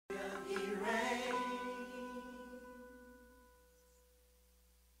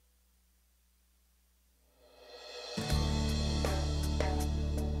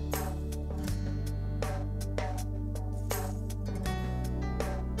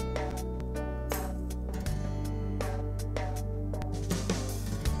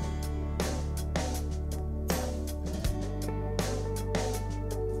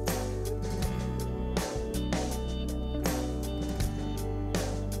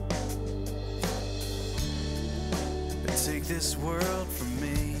this world from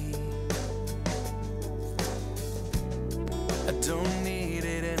me. I don't need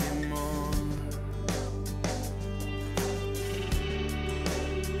it anymore.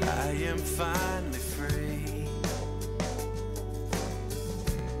 I am finally free.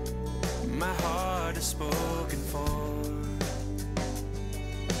 My heart is spoken for.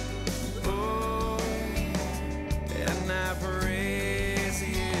 Oh, and I praise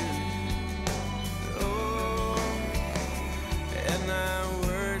you. Oh, and I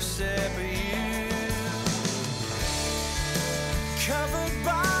worship you. Covered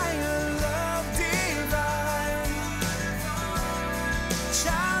by your love divine,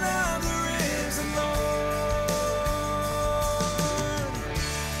 child of the risen Lord.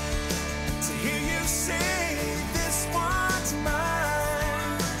 To hear you say this one's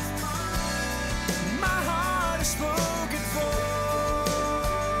mine, my heart is spoken for.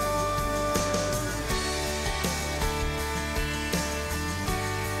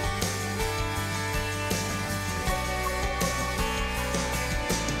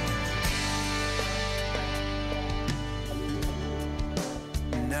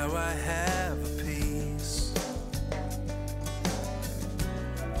 Now I have a peace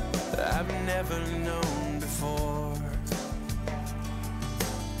I've never known before.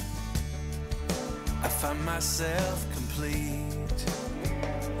 I find myself complete.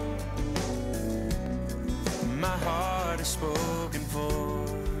 My heart is spoken for.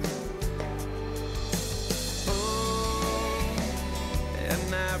 Oh,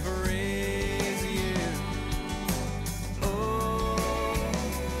 and I praise you. Oh,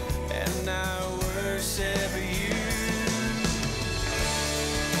 and I worship you.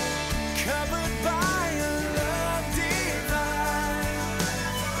 Covered by your love divine,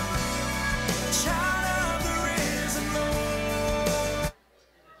 child of the risen Lord.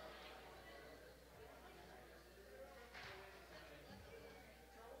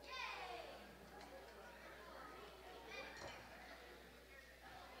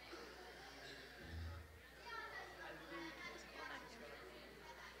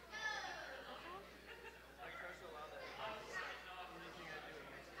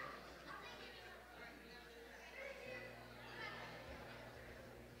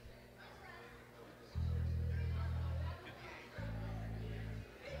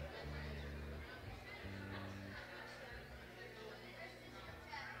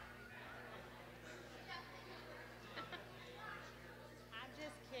 I'm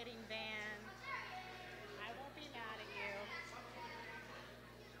just kidding, Van. I won't be mad at you.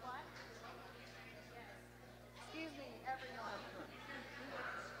 What? Excuse me, everyone.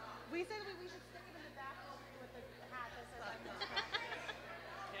 We said we should stick it in the back with the hat that says I'm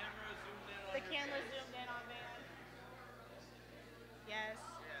the camera zoomed in on Van. Yes.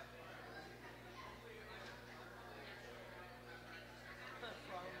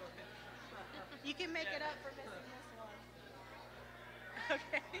 You can make it up for missing this one.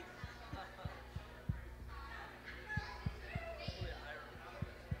 Okay.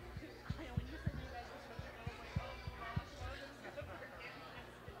 When you said you guys were switching over, I'm like, oh gosh, Logan's gonna forget.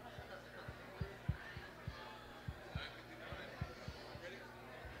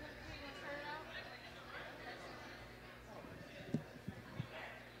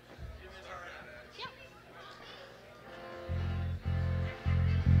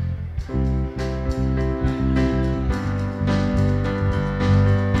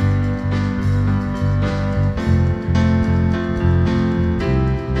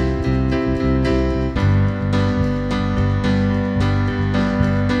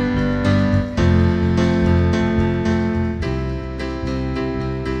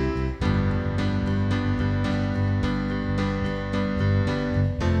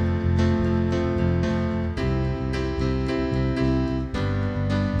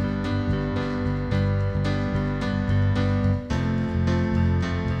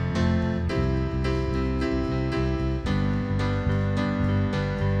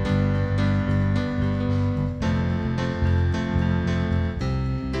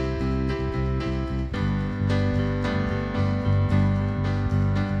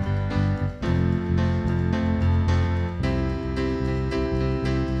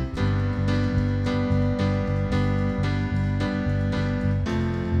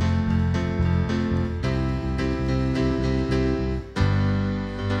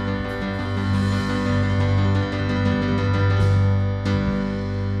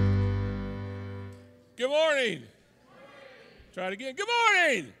 Good morning. Try it again. Good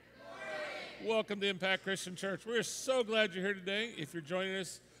morning. Welcome to Impact Christian Church. We're so glad you're here today. If you're joining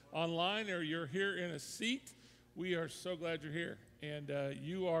us online or you're here in a seat, we are so glad you're here. And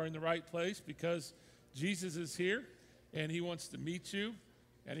you are in the right place because Jesus is here. and he wants to meet you,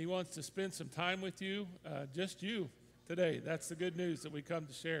 and he wants to spend some time with you, just you today. That's the good news that we come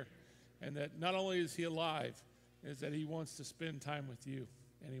to share, and that not only is he alive, is that he wants to spend time with you,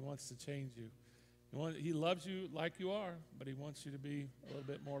 and he wants to change you. He loves you like you are, but he wants you to be a little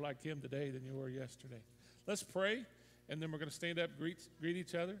bit more like him today than you were yesterday. Let's pray, and then we're going to stand up, greet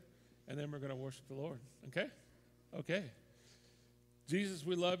each other, and then we're going to worship the Lord. Okay? Okay. Jesus,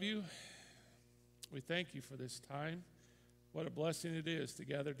 we love you. We thank you for this time. What a blessing it is to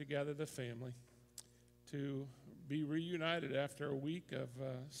gather together the family, to be reunited after a week of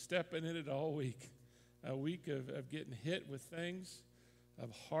stepping in it all week, a week of getting hit with things,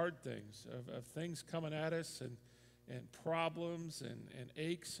 of hard things, of things coming at us, and problems and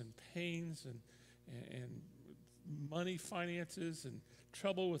aches and pains and money, finances, and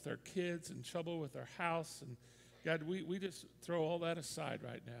trouble with our kids and trouble with our house. And God, we just throw all that aside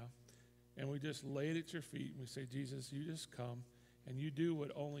right now, and we just lay it at your feet, and we say, Jesus, you just come, and you do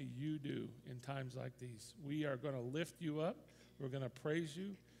what only you do in times like these. We are going to lift you up. We're going to praise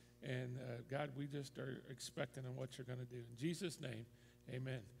you. And God, we just are expecting on what you're going to do. In Jesus' name,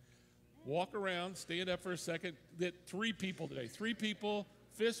 amen. Walk around, stand up for a second. Get 3 people today. 3 people,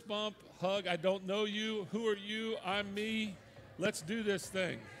 fist bump, hug. I don't know you. Who are you? I'm me. Let's do this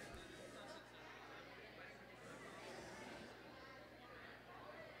thing.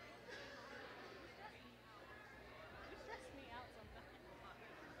 You stress me out sometimes. Did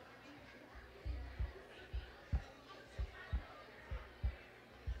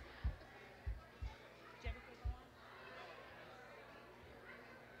you ever put them on?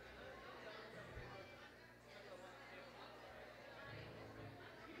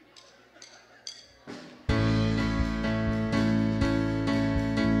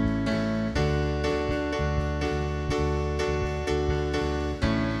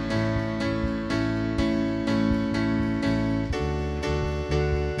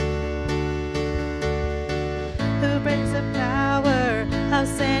 Who brings the power of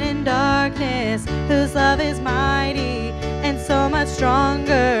sin and darkness, whose love is mighty and so much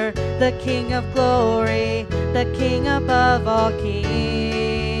stronger, the King of glory, the King above all kings,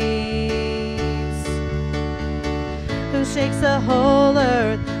 who shakes the whole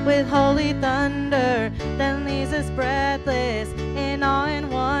earth with holy thunder, then leaves us breathless in awe and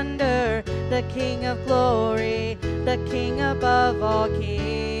wonder, the King of glory, the King above all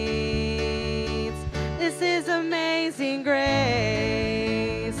kings. This is amazing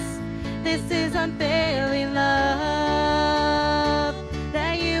grace. This is unfailing love,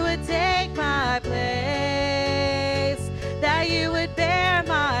 that you would take my place, that you would bear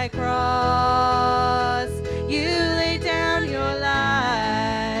my cross. You laid down your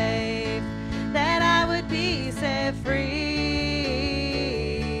life, that I would be set free.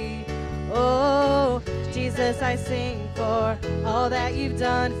 Oh, Jesus, I sing for all that you've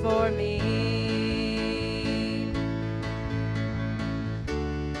done for me.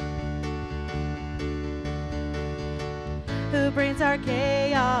 Who brings our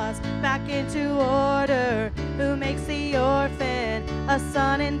chaos back into order, who makes the orphan a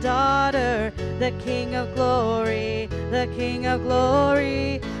son and daughter, the King of glory, the King of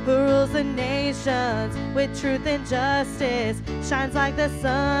glory, who rules the nations with truth and justice, shines like the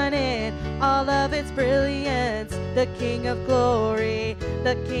sun in all of its brilliance, the King of glory,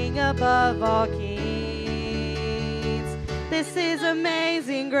 the King above all kings. This is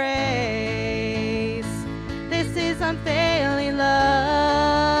amazing grace. This is unfailing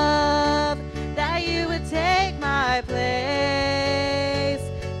love, that you would take my place,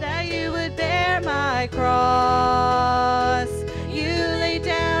 that you would bear my cross. You laid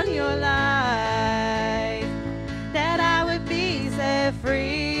down your life, that I would be set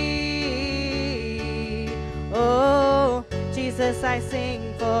free. Oh, Jesus, I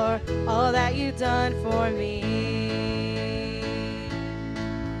sing for all that you've done for me.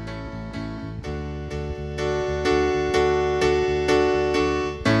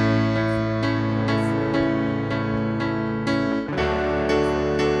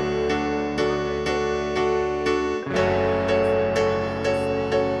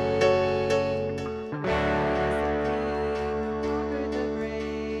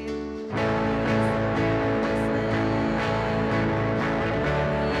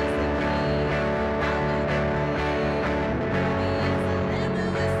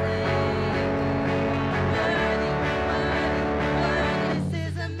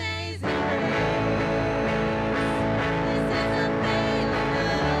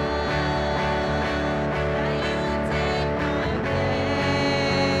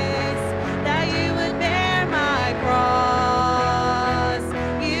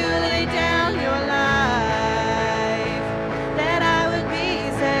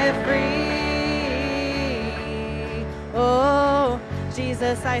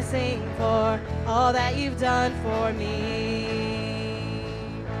 voice I sing for all that you've done for me.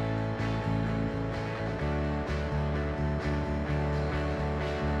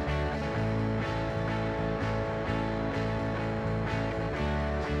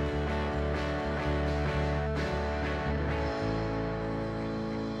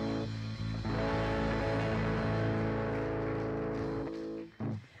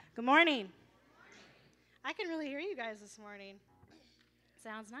 Good morning. I can really hear you guys this morning.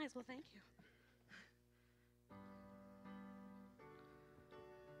 Sounds nice. Well, thank you.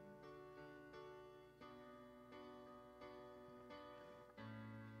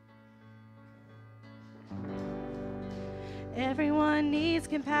 Everyone needs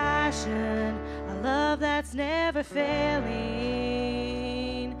compassion, a love that's never failing.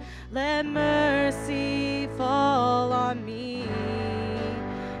 Let mercy fall on me.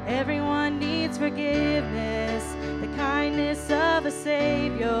 Everyone needs forgiveness, the kindness of a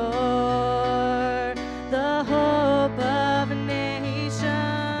Savior, the hope of nations.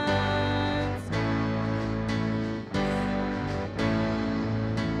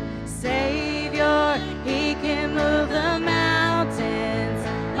 Savior, He can move the mountains.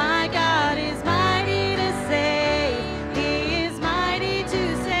 My God is mighty to save. He is mighty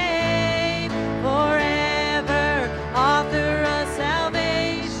to save. Forever, author of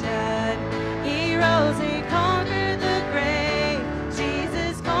salvation. He rose and conquered the grave.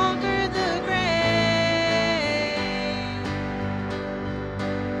 Jesus conquered the grave.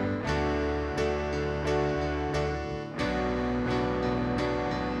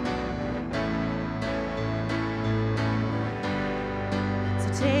 So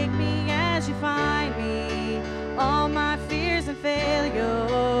take me as you find me, all my fears and failures.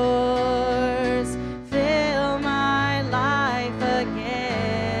 Fill my life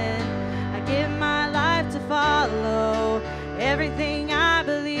again. I give my life to follow everything I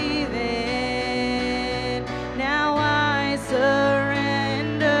believe in. Now I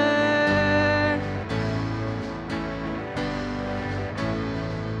surrender.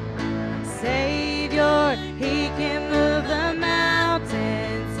 Savior, He can move the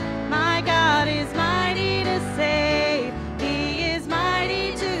mountains. My God is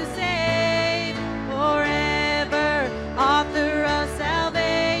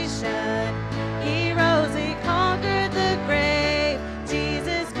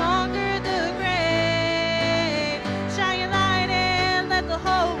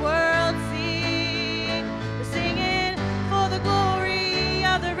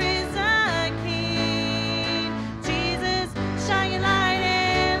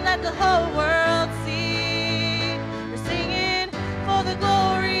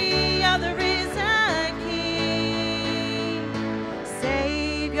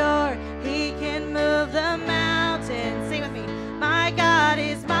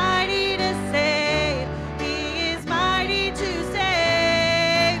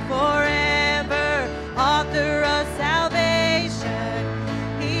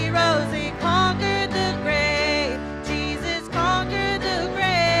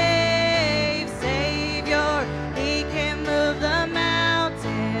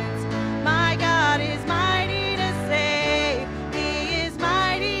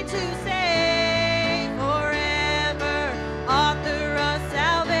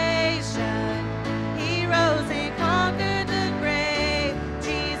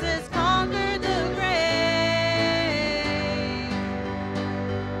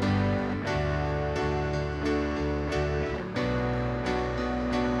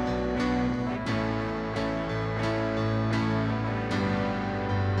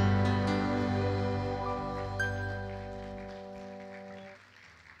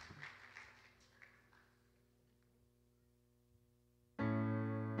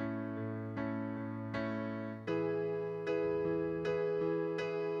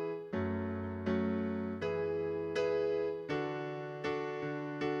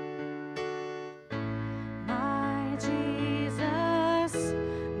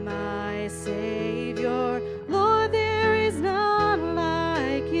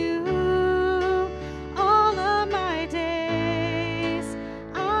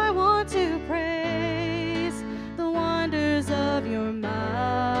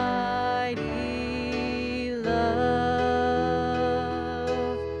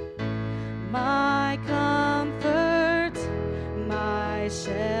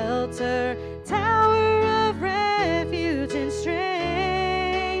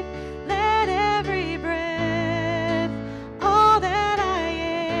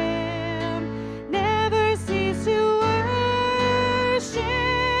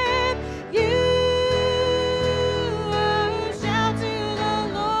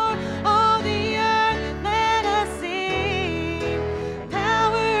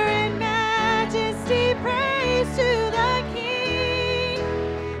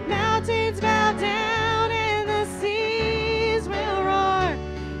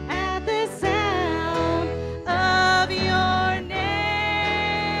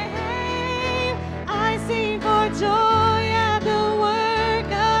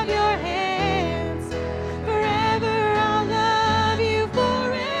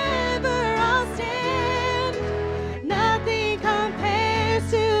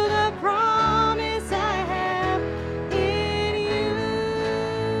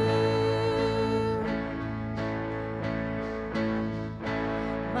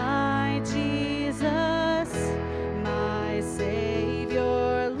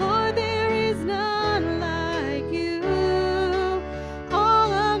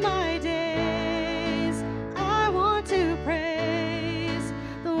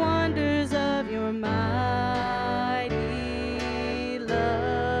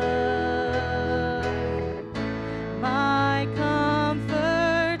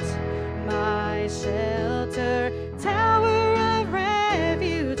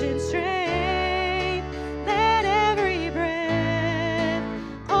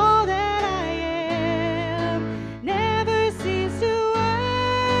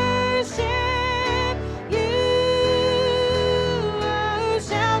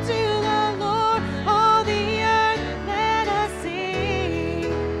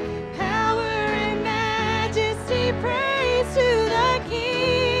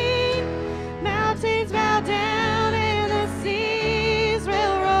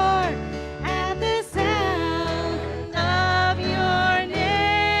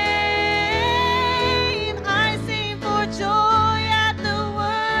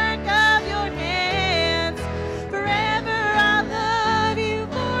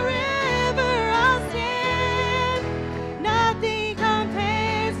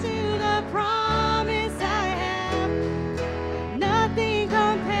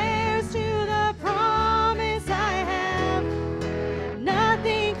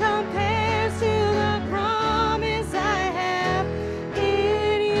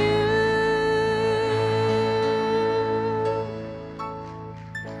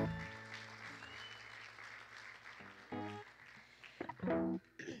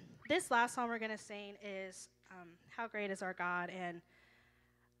this last song we're going to sing is How Great Is Our God, and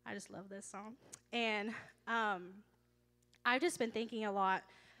I just love this song. And I've just been thinking a lot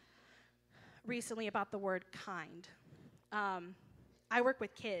recently about the word kind. I work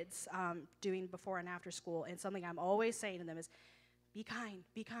with kids doing before and after school, and something I'm always saying to them is, be kind,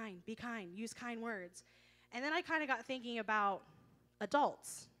 be kind, be kind, use kind words. And then I kind of got thinking about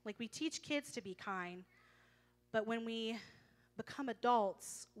adults. Like, we teach kids to be kind, but when we become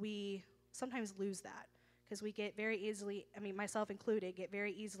adults, we sometimes lose that because we get very easily, I mean, myself included, get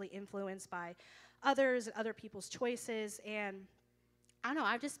very easily influenced by others and other people's choices. And I don't know,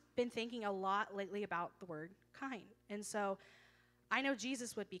 I've just been thinking a lot lately about the word kind. And so I know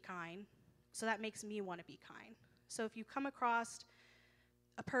Jesus would be kind, so that makes me want to be kind. So if you come across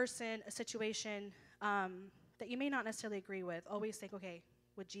a person, a situation that you may not necessarily agree with, always think, okay,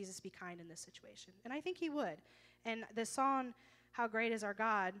 would Jesus be kind in this situation? And I think he would. And the song, How Great Is Our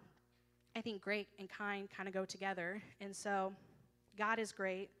God, I think great and kind kind of go together. And so God is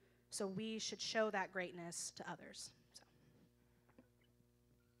great, so we should show that greatness to others. So.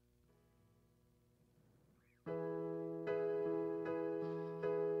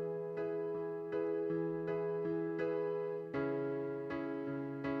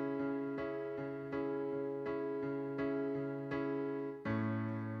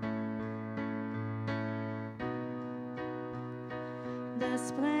 The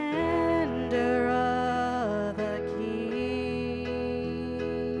splendor of a king,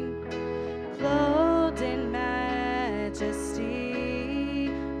 clothed in majesty,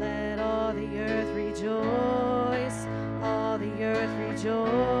 let all the earth rejoice, all the earth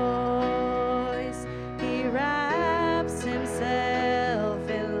rejoice. He wraps himself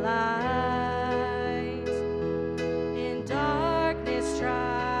in light, in darkness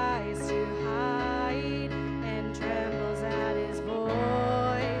tries to hide, and trembles at his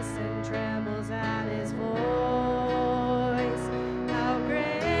voice.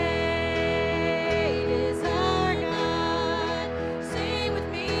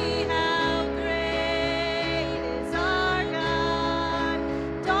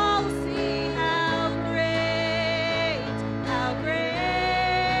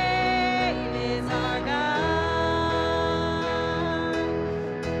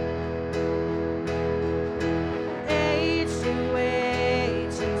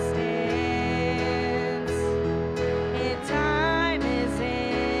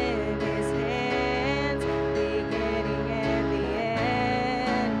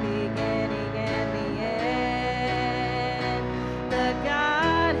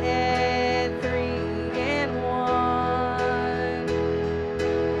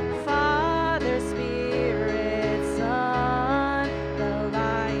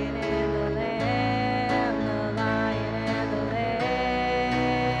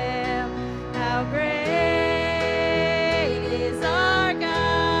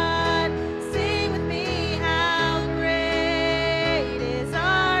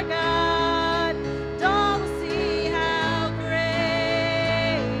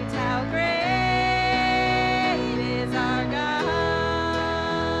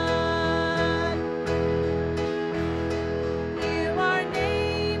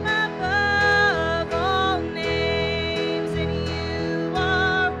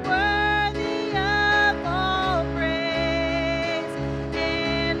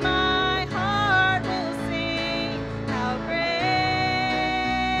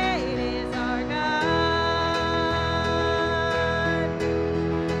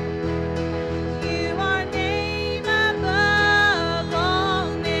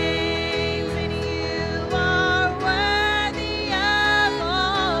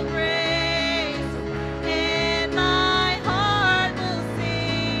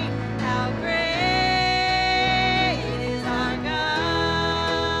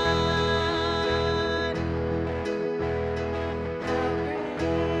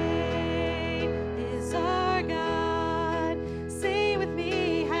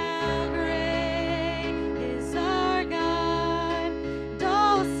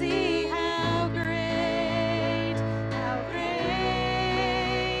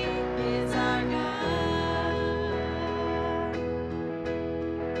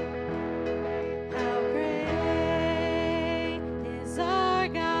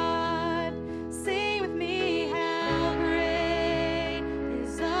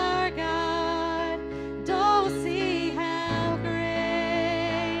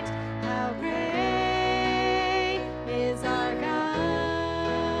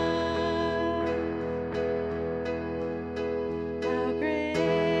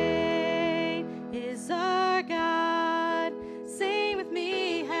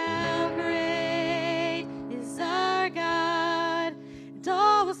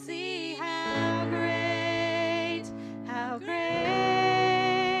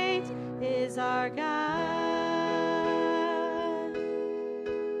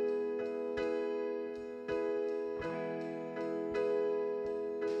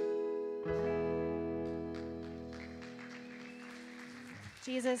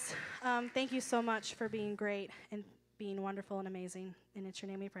 Jesus, thank you so much for being great and being wonderful and amazing. And it's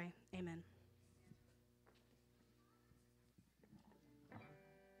your name we pray. Amen.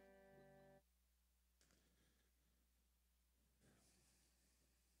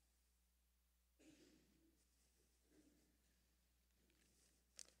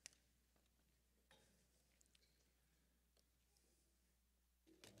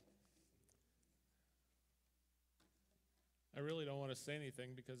 I really don't want to say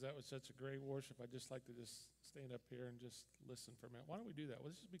anything because that was such a great worship. I'd just like to just stand up here and just listen for a minute. Why don't we do that?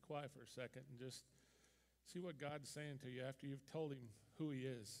 Let's just be quiet for a second and just see what God's saying to you after you've told him who he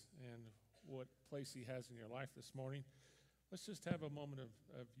is and what place he has in your life this morning. Let's just have a moment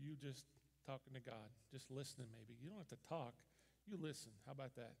of you just talking to God, just listening maybe. You don't have to talk. You listen. How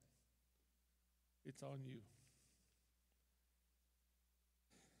about that? It's on you.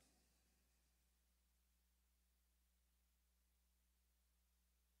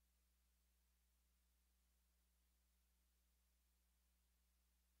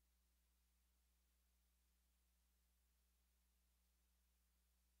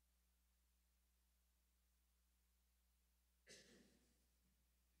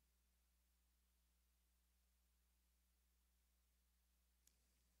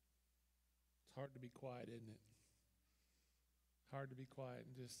 It's hard to be quiet, isn't it? Hard to be quiet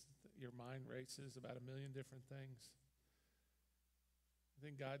and just your mind races about a million different things. I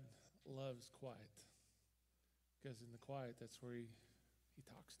think God loves quiet because in the quiet, that's where he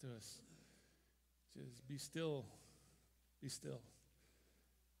talks to us. He says, be still, and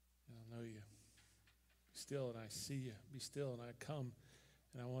I'll know you. Be still and I see you. Be still and I come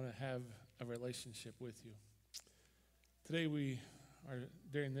and I want to have a relationship with you. Today we are,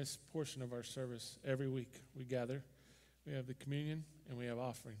 during this portion of our service, every week we gather. We have the communion and we have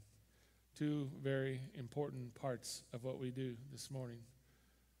offering. Two very important parts of what we do this morning.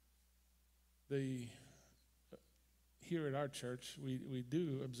 Here at our church, we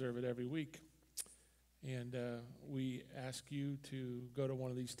do observe it every week. And we ask you to go to one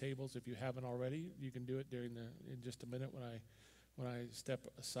of these tables. If you haven't already, you can do it in just a minute when I step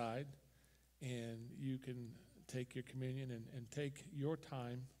aside. And you can take your communion and take your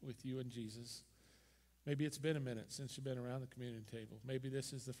time with you and Jesus. Maybe it's been a minute since you've been around the communion table. Maybe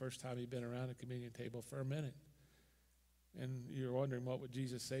this is the first time you've been around a communion table for a minute. And you're wondering, what would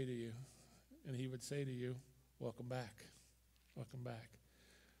Jesus say to you? And he would say to you, welcome back. Welcome back.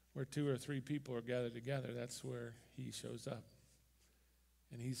 Where two or three people are gathered together, that's where he shows up.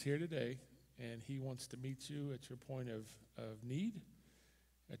 And he's here today, and he wants to meet you at your point of need,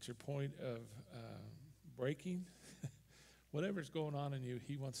 at your point of breaking. Whatever's going on in you,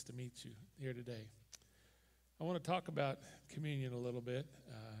 he wants to meet you here today. I want to talk about communion a little bit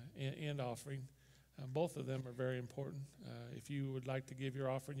and offering. Both of them are very important. If you would like to give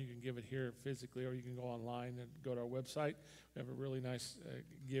your offering, you can give it here physically, or you can go online and go to our website. We have a really nice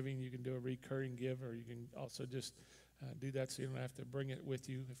giving. You can do a recurring give, or you can also just do that so you don't have to bring it with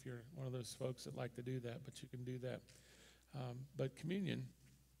you if you're one of those folks that like to do that, but you can do that. But communion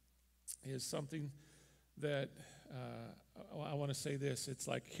is something that I want to say this. It's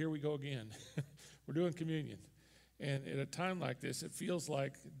like, here we go again. We're doing communion. And at a time like this, it feels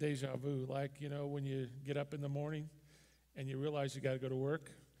like deja vu, like, when you get up in the morning and you realize you got to go to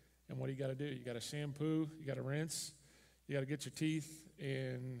work, and what do you got to do? You got to shampoo, you got to rinse, you got to get your teeth,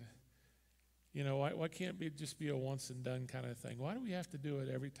 and, why can't it just be a once and done kind of thing? Why do we have to do it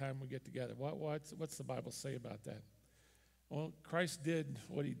every time we get together? What's the Bible say about that? Well, Christ did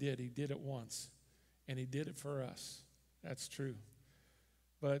what he did. He did it once, and he did it for us. That's true.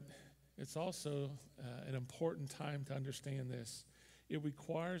 But it's also an important time to understand this. It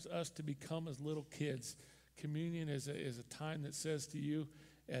requires us to become as little kids. Communion is a time that says to you,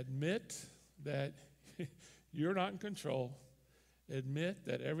 admit that you're not in control. Admit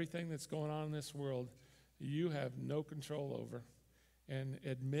that everything that's going on in this world, you have no control over. And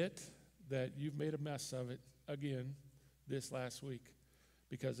admit that you've made a mess of it again this last week,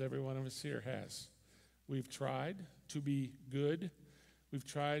 because every one of us here has. We've tried to be good. We've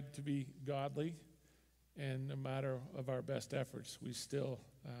tried to be godly, and no matter of our best efforts, we still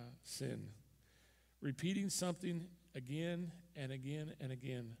sin. Repeating something again and again and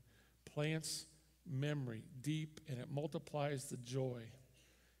again plants memory deep, and it multiplies the joy.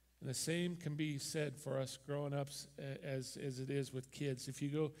 And the same can be said for us growing up as it is with kids. If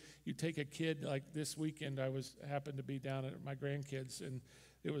you take a kid, like this weekend, happened to be down at my grandkids, and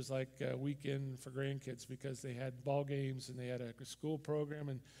it was like a weekend for grandkids because they had ball games and they had a school program.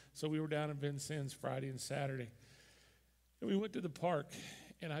 And so we were down in Vincennes Friday and Saturday. And we went to the park,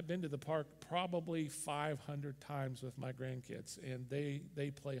 And I've been to the park probably 500 times with my grandkids, and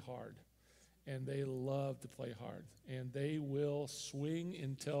they play hard, and they love to play hard, and they will swing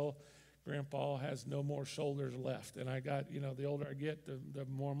until Grandpa has no more shoulders left. And I got, the older I get, the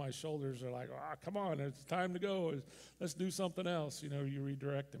more my shoulders are like, come on, it's time to go. Let's do something else. You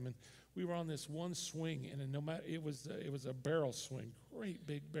redirect them. And we were on this one swing, and no matter, it was a barrel swing, great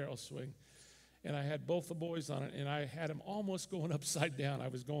big barrel swing. And I had both the boys on it, and I had them almost going upside down. I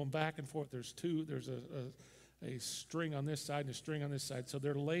was going back and forth. There's a string on this side and a string on this side. So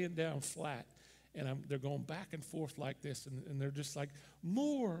they're laying down flat, and they're going back and forth like this, and they're just like,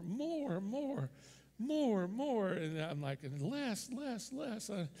 more. And I'm like, and less.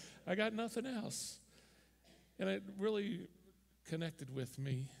 I got nothing else. And it really connected with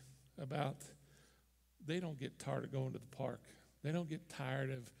me about they don't get tired of going to the park. They don't get tired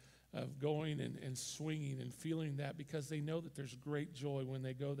of going and swinging and feeling that, because they know that there's great joy when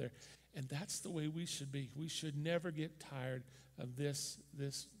they go there. And that's the way we should be. We should never get tired of this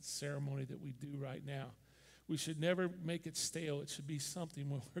ceremony that we do right now. We should never make it stale. It should be something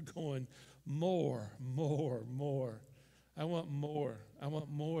when we're going more. I want more. I want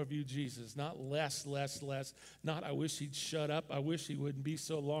more of you, Jesus. Not less. Not, I wish he'd shut up. I wish he wouldn't be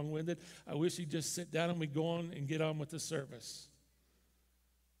so long-winded. I wish he'd just sit down and we'd go on and get on with the service.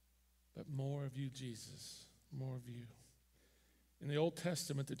 But more of you, Jesus, more of you. In the Old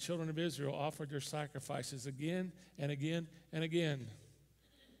Testament, the children of Israel offered their sacrifices again and again and again.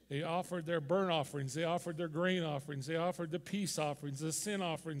 They offered their burnt offerings. They offered their grain offerings. They offered the peace offerings, the sin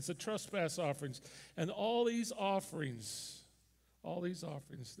offerings, the trespass offerings. And all these offerings,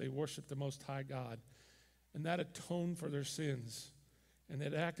 they worshiped the Most High God. And that atoned for their sins. And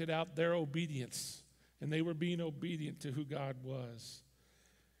it acted out their obedience. And they were being obedient to who God was.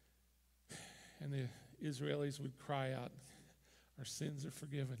 And the Israelis would cry out, our sins are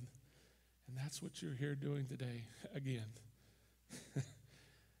forgiven. And that's what you're here doing today again.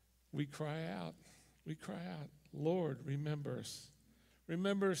 We cry out, Lord, remember us.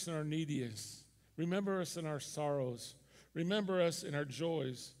 Remember us in our neediness. Remember us in our sorrows. Remember us in our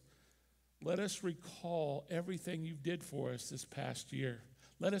joys. Let us recall everything you did for us this past year.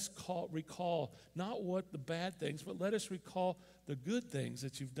 Let us recall not what the bad things, but let us recall the good things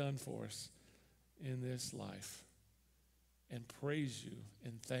that you've done for us in this life, and praise you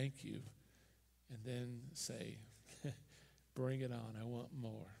and thank you, and then say, bring it on, I want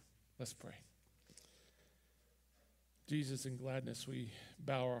more. Let's pray. Jesus, in gladness we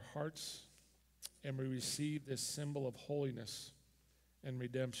bow our hearts and we receive this symbol of holiness and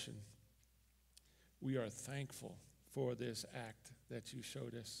redemption. We are thankful for this act that you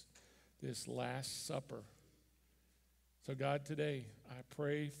showed us, this Last Supper. So God, today, I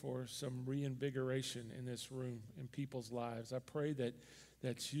pray for some reinvigoration in this room, in people's lives. I pray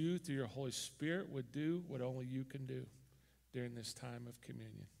that you, through your Holy Spirit, would do what only you can do during this time of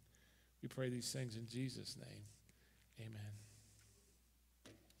communion. We pray these things in Jesus' name. Amen.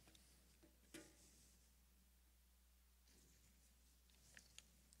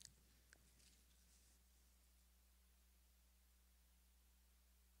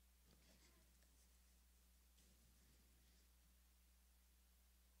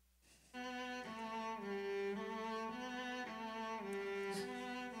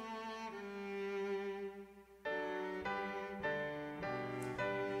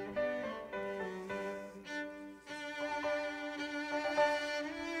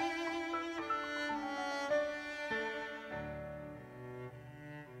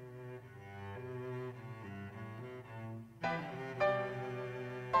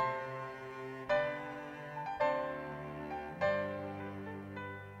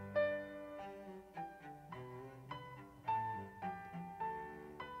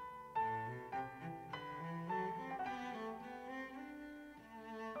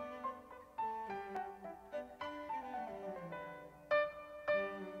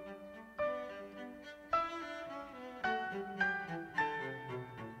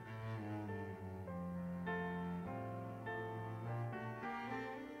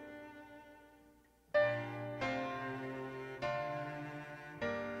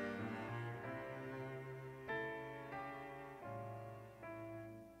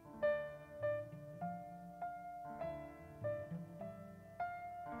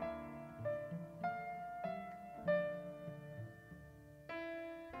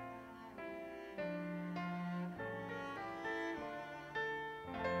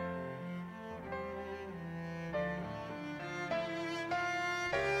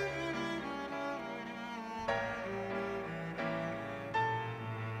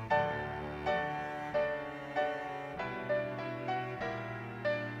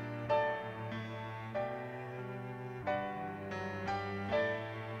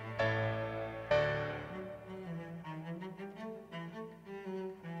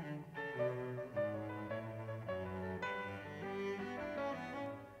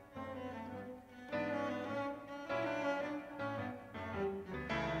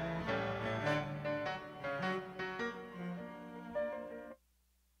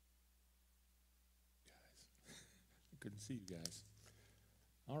 see you guys.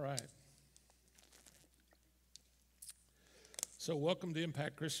 All right. So welcome to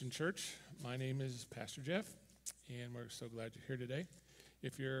Impact Christian Church. My name is Pastor Jeff, and we're so glad you're here today.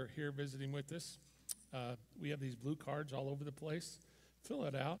 If you're here visiting with us, we have these blue cards all over the place. Fill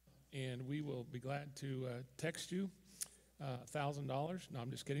it out, and we will be glad to text you $1,000. No,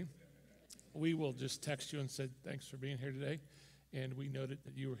 I'm just kidding. We will just text you and say thanks for being here today, and we noted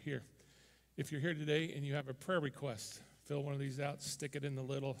that you were here. If you're here today and you have a prayer request, fill one of these out, stick it in the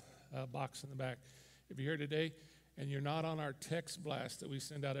little box in the back. If you're here today and you're not on our text blast that we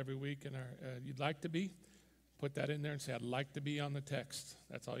send out every week and you'd like to be, put that in there and say, I'd like to be on the text.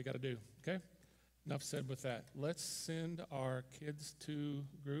 That's all you got to do, okay? Enough said with that. Let's send our kids to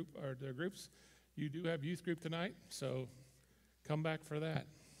their groups. You do have youth group tonight, so come back for that.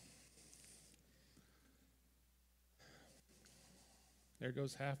 There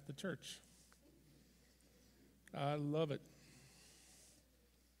goes half the church. I love it.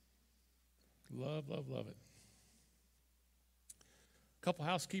 Love, love, love it. A couple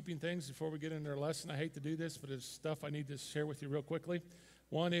housekeeping things before we get into our lesson. I hate to do this, but it's stuff I need to share with you real quickly.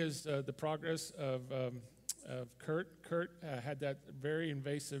 One is the progress of Kurt. Kurt had that very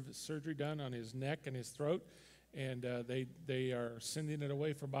invasive surgery done on his neck and his throat, and they are sending it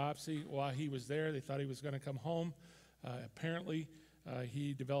away for biopsy. While he was there, they thought he was going to come home. Apparently,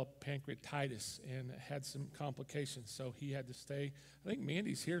 he developed pancreatitis and had some complications, so he had to stay. I think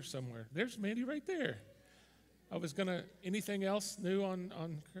Mandy's here somewhere. There's Mandy right there. Anything else new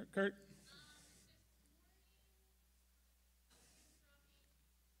on Kurt?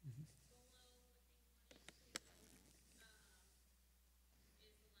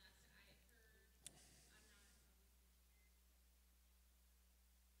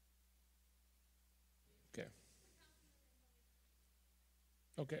 Okay.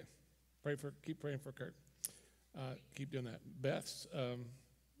 Okay. Keep praying for Kurt. Keep doing that. Beth's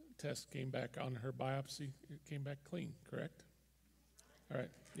test came back on her biopsy. It came back clean, correct? All right.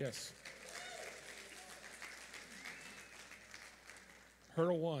 Yes.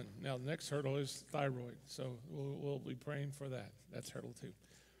 Hurdle 1. Now, the next hurdle is thyroid, so we'll be praying for that. That's hurdle 2.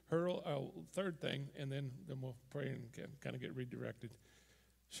 Third thing, and then we'll pray and kind of get redirected.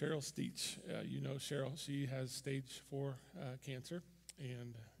 Cheryl Steach, you know Cheryl. She has stage 4 cancer,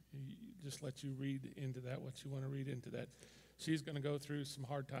 and just let you read into that what you want to read into that. She's going to go through some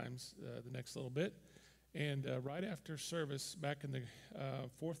hard times the next little bit. And right after service, back in the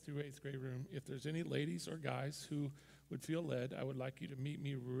 4th through 8th grade room, if there's any ladies or guys who would feel led, I would like you to meet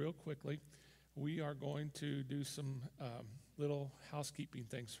me real quickly. We are going to do some little housekeeping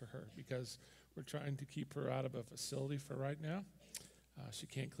things for her because we're trying to keep her out of a facility for right now. She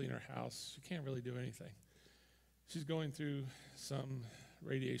can't clean her house. She can't really do anything. She's going through some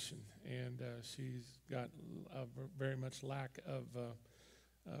radiation, and she's got very much lack of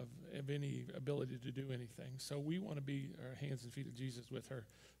any ability to do anything. So we want to be our hands and feet of Jesus with her.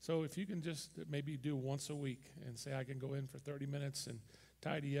 So if you can just maybe do once a week and say, I can go in for 30 minutes and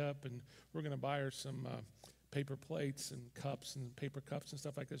tidy up, and we're going to buy her some paper plates and cups and paper cups and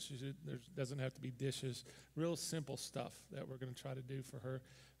stuff like this. There doesn't have to be dishes. Real simple stuff that we're going to try to do for her.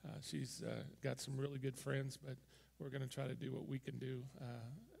 She's got some really good friends, but we're going to try to do what we can do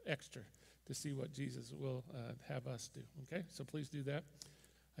extra to see what Jesus will have us do. Okay? So please do that.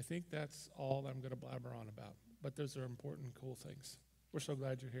 I think that's all I'm going to blabber on about. But those are important, cool things. We're so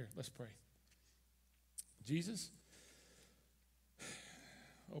glad you're here. Let's pray. Jesus,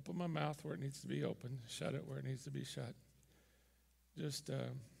 open my mouth where it needs to be open. Shut it where it needs to be shut. I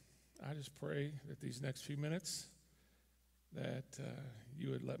just pray that these next few minutes that you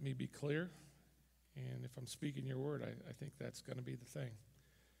would let me be clear. And if I'm speaking your word, I think that's going to be the thing.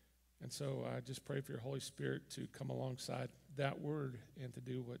 And so I just pray for your Holy Spirit to come alongside that word and to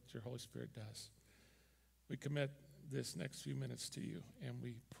do what your Holy Spirit does. We commit this next few minutes to you, and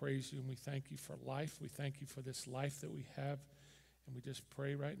we praise you, and we thank you for life. We thank you for this life that we have, and we just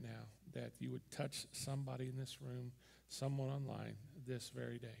pray right now that you would touch somebody in this room, someone online this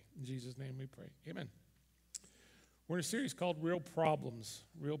very day. In Jesus' name we pray. Amen. We're in a series called Real Problems.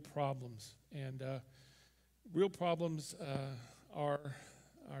 Real Problems. And real problems are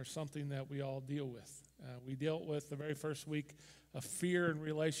something that we all deal with. We dealt with the very first week of fear in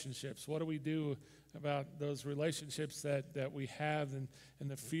relationships. What do we do about those relationships that we have, and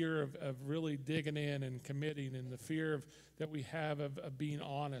the fear of really digging in and committing, and the fear that we have of being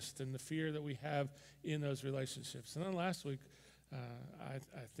honest, and the fear that we have in those relationships. And then last week, I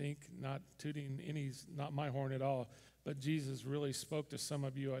think, not tooting not my horn at all, but Jesus really spoke to some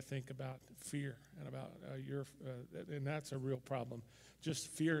of you, I think, about fear and about and that's a real problem. Just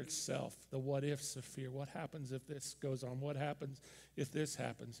fear itself, the what ifs of fear. What happens if this goes on? What happens if this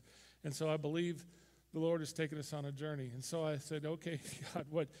happens? And so I believe the Lord has taken us on a journey. And so I said, okay, God,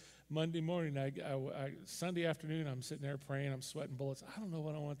 what? Monday morning, Sunday afternoon, I'm sitting there praying, I'm sweating bullets. I don't know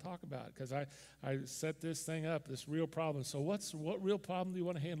what I want to talk about because I set this thing up, this real problem. So what real problem do you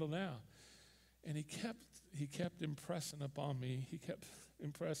want to handle now? And he kept impressing upon me. He kept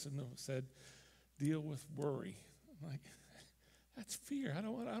impressing, said, deal with worry. I'm like, that's fear.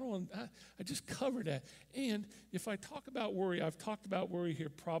 I just covered that. And if I talk about worry, I've talked about worry here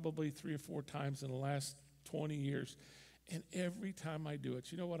probably 3 or 4 times in the last 20 years. And every time I do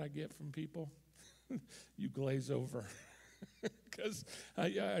it, you know what I get from people? You glaze over. Because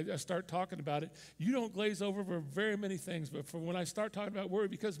I start talking about it. You don't glaze over for very many things, but for when I start talking about worry,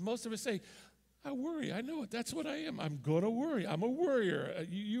 because most of us say, I worry. I know it. That's what I am. I'm going to worry. I'm a worrier.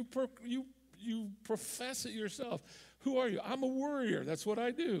 You profess it yourself. Who are you? I'm a worrier. That's what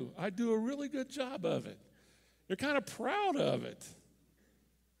I do. I do a really good job of it. You're kind of proud of it.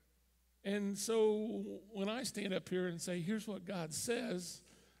 And so when I stand up here and say, here's what God says,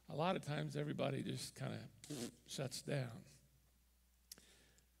 a lot of times everybody just kind of shuts down.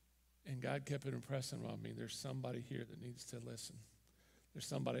 And God kept it impressing on me. There's somebody here that needs to listen. There's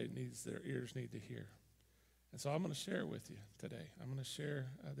somebody that their ears need to hear. And so I'm going to share with you today. I'm going to share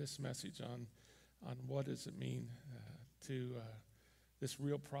this message on what does it mean to this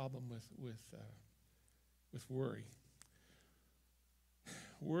real problem with worry.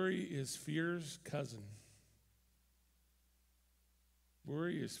 Worry is fear's cousin.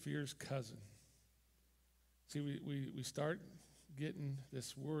 Worry is fear's cousin. See, we start getting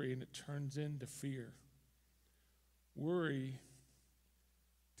this worry and it turns into fear. Worry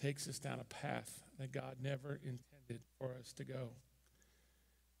takes us down a path that God never intended for us to go.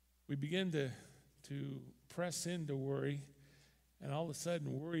 We begin to press into worry, and all of a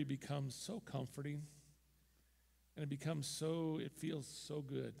sudden worry becomes so comforting. And it feels so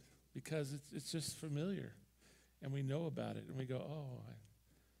good because it's just familiar. And we know about it. And we go,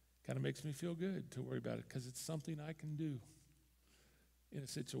 it kind of makes me feel good to worry about it because it's something I can do in a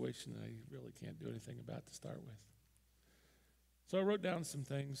situation that I really can't do anything about to start with. So I wrote down some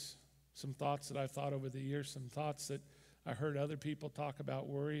things, some thoughts that I've thought over the years, some thoughts that I heard other people talk about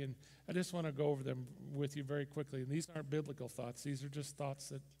worry. And I just want to go over them with you very quickly. And these aren't biblical thoughts. These are just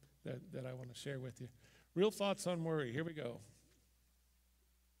thoughts that I want to share with you. Real thoughts on worry. Here we go.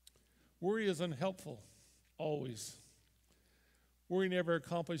 Worry is unhelpful, always. Worry never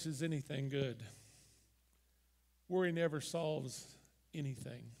accomplishes anything good. Worry never solves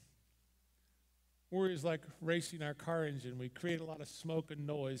anything. Worry is like racing our car engine. We create a lot of smoke and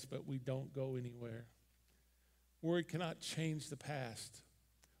noise, but we don't go anywhere. Worry cannot change the past.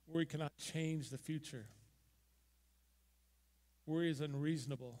 Worry cannot change the future. Worry is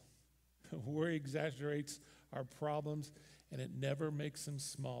unreasonable. Worry exaggerates our problems, and it never makes them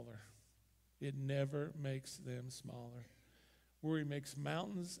smaller. It never makes them smaller. Worry makes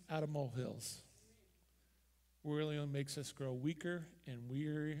mountains out of molehills. Worry only makes us grow weaker and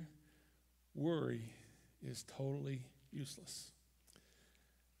wearier. Worry is totally useless.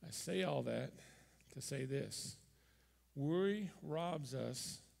 I say all that to say this. Worry robs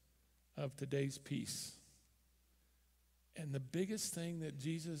us of today's peace. And the biggest thing that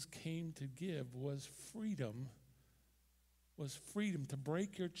Jesus came to give was freedom to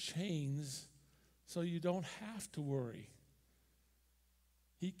break your chains so you don't have to worry.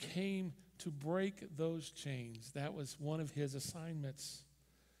 He came to break those chains. That was one of his assignments.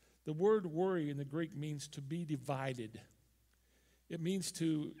 The word worry in the Greek means to be divided. It means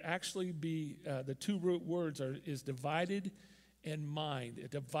to actually be, the two root words is divided and mind, a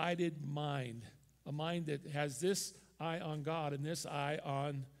divided mind, a mind that has this eye on God and this eye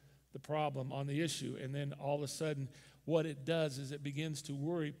on the problem, on the issue. And then all of a sudden, what it does is it begins to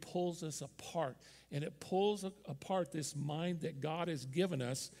worry, pulls us apart. And it pulls apart this mind that God has given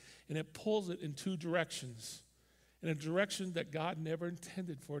us, and it pulls it in 2 directions. In a direction that God never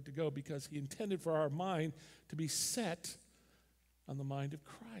intended for it to go, because he intended for our mind to be set on the mind of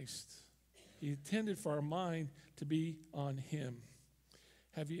Christ. He intended for our mind to be on him.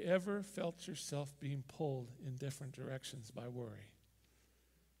 Have you ever felt yourself being pulled in different directions by worry?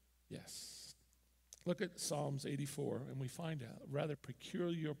 Yes. Look at Psalms 84, and we find a rather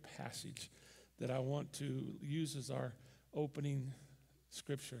peculiar passage that I want to use as our opening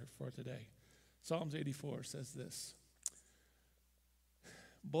scripture for today. Psalms 84 says this: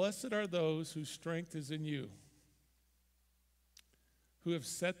 Blessed are those whose strength is in you, who have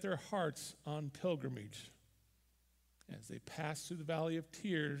set their hearts on pilgrimage. As they pass through the valley of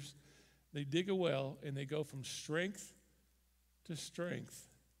tears, they dig a well and they go from strength to strength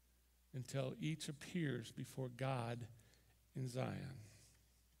until each appears before God in Zion.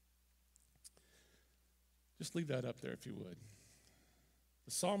 Just leave that up there if you would.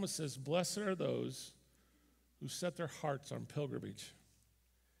 The psalmist says, "Blessed are those who set their hearts on pilgrimage."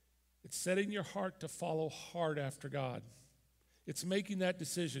 It's setting your heart to follow hard after God. It's making that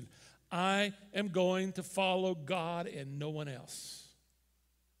decision. I am going to follow God and no one else.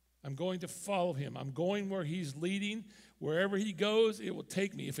 I'm going to follow him. I'm going where he's leading. Wherever he goes, it will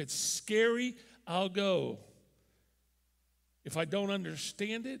take me. If it's scary, I'll go. If I don't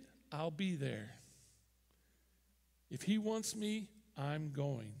understand it, I'll be there. If he wants me, I'm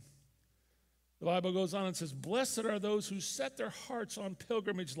going. The Bible goes on and says, "Blessed are those who set their hearts on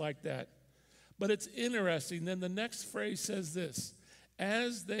pilgrimage like that." But it's interesting. Then the next phrase says this,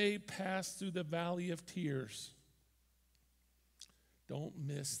 "As they pass through the valley of tears." Don't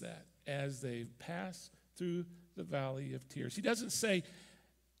miss that. As they pass through the valley of tears. He doesn't say,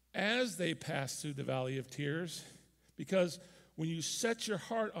 "as they pass through the valley of tears," because when you set your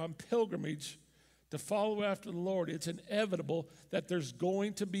heart on pilgrimage to follow after the Lord, it's inevitable that there's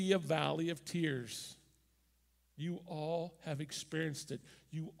going to be a valley of tears. You all have experienced it.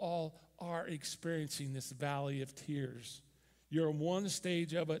 You all are experiencing this valley of tears. You're in one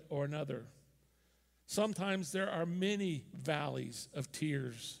stage of it or another. Sometimes there are many valleys of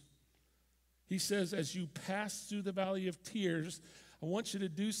tears. He says, as you pass through the valley of tears, I want you to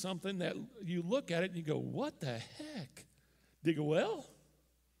do something that you look at it and you go, what the heck? Dig a well?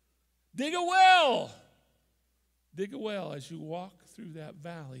 Dig a well. Dig a well as you walk through that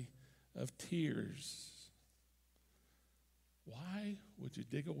valley of tears. Why would you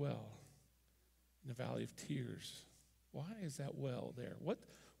dig a well in the valley of tears? Why is that well there?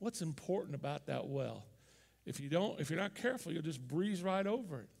 What's important about that well? If you're not careful, you'll just breeze right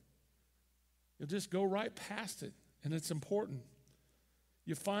over it. You'll just go right past it, and it's important.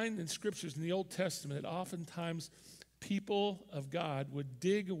 You find in scriptures in the Old Testament that oftentimes people of God would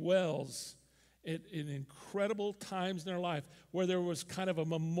dig wells in incredible times in their life where there was kind of a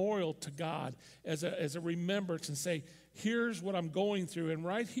memorial to God as a remembrance and say, here's what I'm going through, and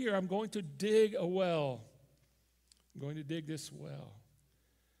right here I'm going to dig a well. I'm going to dig this well.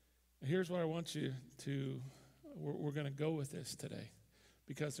 Here's what I want you to, we're going to go with this today,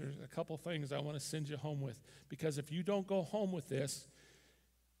 because there's a couple things I want to send you home with. Because if you don't go home with this,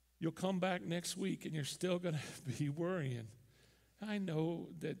 you'll come back next week and you're still going to be worrying. I know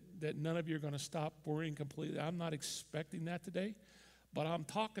that none of you are going to stop worrying completely. I'm not expecting that today, but I'm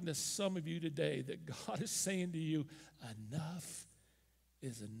talking to some of you today that God is saying to you, enough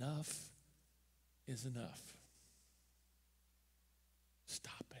is enough is enough.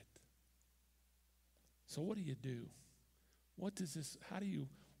 Stop it. So what do you do? What does this,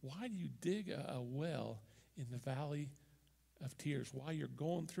 why do you dig a well in the valley of tears while you're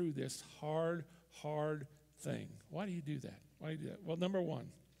going through this hard thing? Why do you do that? Why do you do that? Well, number one,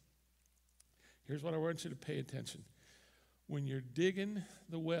 here's what I want you to pay attention. When you're digging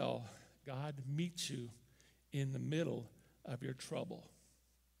the well, God meets you in the middle of your trouble.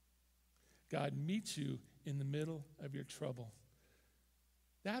 God meets you in the middle of your trouble.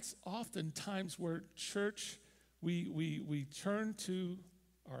 That's oftentimes where church, we turn to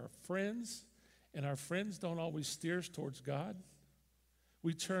our friends, and our friends don't always steer us towards God.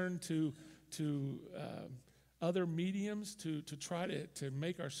 We turn to other mediums to try to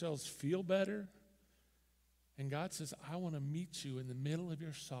make ourselves feel better. And God says, I want to meet you in the middle of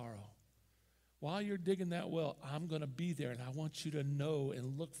your sorrow. While you're digging that well, I'm going to be there, and I want you to know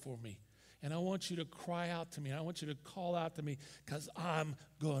and look for me. And I want you to cry out to me. I want you to call out to me, because I'm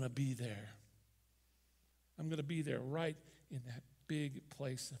going to be there. I'm going to be there right in that big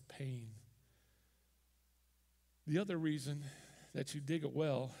place of pain. The other reason that you dig a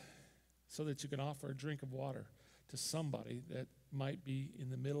well, so that you can offer a drink of water to somebody that might be in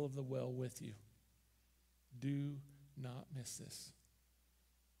the middle of the well with you. Do not miss this.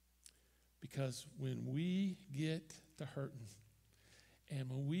 Because when we get to hurting, and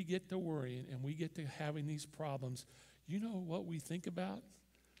when we get to worrying, and we get to having these problems, you know what we think about?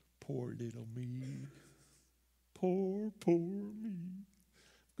 Poor little me. Poor me.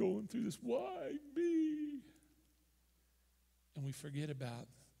 Going through this, why me? And we forget about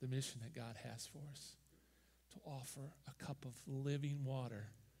the mission that God has for us, to offer a cup of living water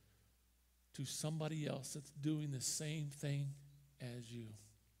to somebody else that's doing the same thing as you.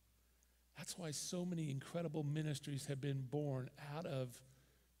 That's why so many incredible ministries have been born out of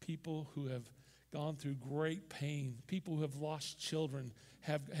people who have gone through great pain, people who have lost children,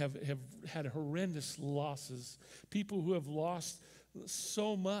 have had horrendous losses, people who have lost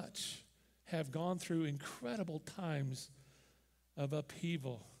so much have gone through incredible times of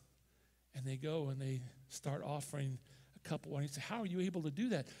upheaval. And they go and they start offering a couple. And you say, how are you able to do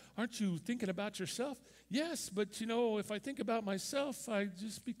that? Aren't you thinking about yourself? Yes, but you know, if I think about myself, I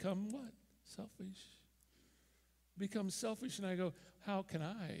just become what? Selfish. Become selfish, and I go, how can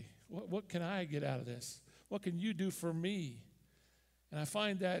I? What can I get out of this? What can you do for me? And I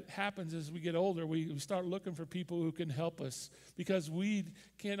find that happens as we get older. We start looking for people who can help us because we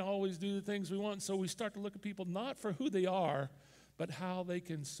can't always do the things we want. So we start to look at people not for who they are, but how they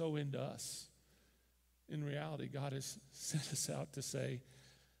can sow into us. In reality, God has sent us out to say,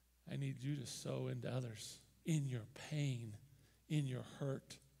 I need you to sow into others in your pain, in your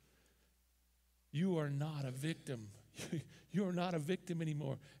hurt. You are not a victim. You are not a victim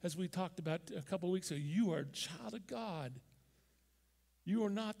anymore. As we talked about a couple of weeks ago, you are a child of God. You are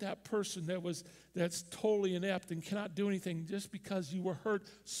not that person that's totally inept and cannot do anything just because you were hurt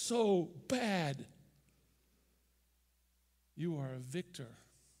so bad. You are a victor.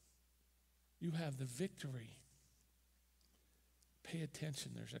 You have the victory. Pay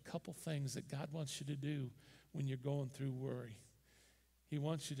attention. There's a couple things that God wants you to do when you're going through worry. He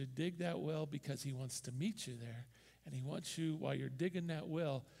wants you to dig that well because he wants to meet you there. And he wants you, while you're digging that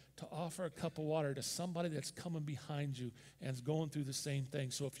well, to offer a cup of water to somebody that's coming behind you and is going through the same thing.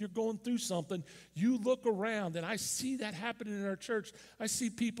 So if you're going through something, you look around, and I see that happening in our church. I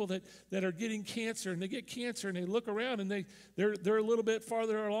see people that are getting cancer, and they get cancer, and they look around, and they're a little bit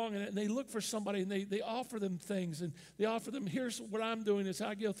farther along, and they look for somebody, and they offer them things, and they offer them, here's what I'm doing, is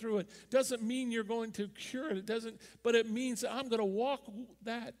I go through it. Doesn't mean you're going to cure it. But it means that I'm going to walk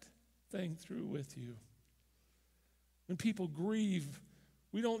that thing through with you. When people grieve,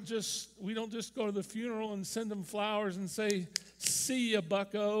 we don't just go to the funeral and send them flowers and say, see ya,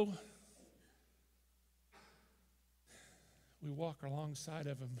 bucko. We walk alongside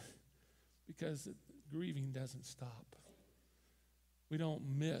of them because grieving doesn't stop. We don't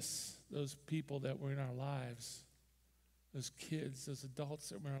miss those people that were in our lives, those kids, those adults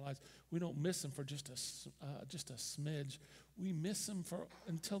that were in our lives. We don't miss them for just a smidge. We miss them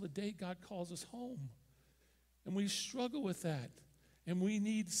until the day God calls us home. And we struggle with that. And we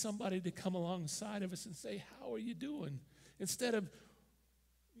need somebody to come alongside of us and say, how are you doing? Instead of,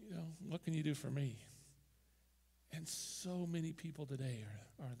 what can you do for me? And so many people today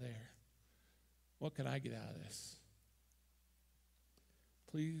are there. What can I get out of this?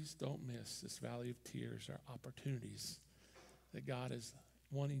 Please don't miss this valley of tears or opportunities that God is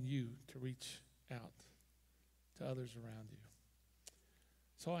wanting you to reach out to others around you.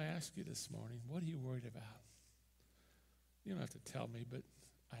 So I ask you this morning, what are you worried about? You don't have to tell me, but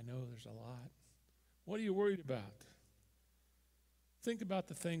I know there's a lot. What are you worried about? Think about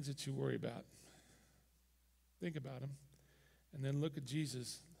the things that you worry about. Think about them. And then look at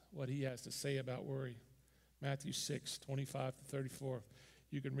Jesus, what he has to say about worry. Matthew 6, 25 to 34.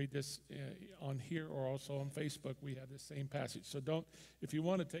 You can read this on here or also on Facebook. We have the same passage. So if you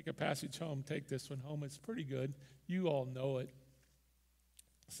want to take a passage home, take this one home. It's pretty good. You all know it.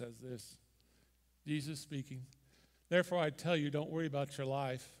 It says this, Jesus speaking. Therefore, I tell you, don't worry about your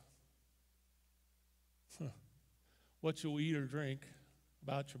life, what you'll eat or drink,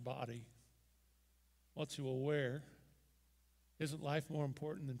 about your body, what you will wear. Isn't life more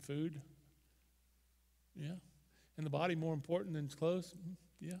important than food? Yeah. And the body more important than clothes?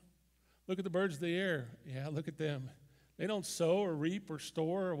 Yeah. Look at the birds of the air. Yeah, look at them. They don't sow or reap or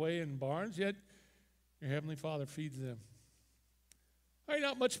store away in barns, yet your heavenly Father feeds them. Are you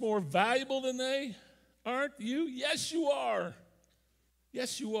not much more valuable than they? Aren't you? Yes, you are.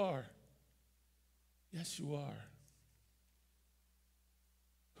 Yes, you are. Yes, you are.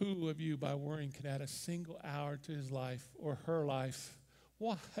 Who of you, by worrying, can add a single hour to his life or her life?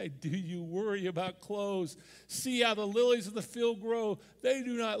 Why do you worry about clothes? See how the lilies of the field grow. They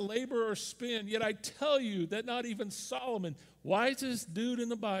do not labor or spin. Yet I tell you that not even Solomon, wisest dude in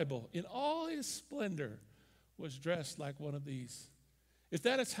the Bible, in all his splendor, was dressed like one of these. If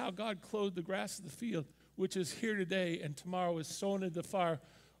that is how God clothed the grass of the field, which is here today and tomorrow is sown into the fire,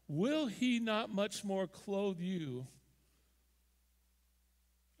 will he not much more clothe you,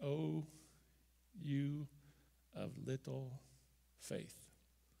 O you of little faith?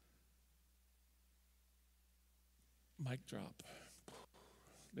 Mic drop.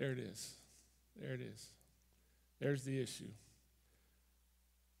 There it is. There it is. There's the issue.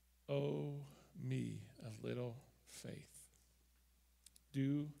 O me of little faith.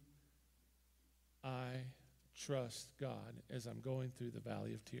 Do I trust God as I'm going through the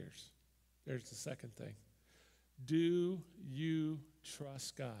valley of tears? There's the second thing. Do you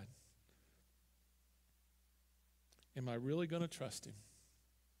trust God? Am I really going to trust him?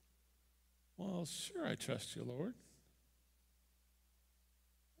 Well, sure, I trust you, Lord.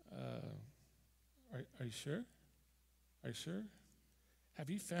 Are you sure? Are you sure? Have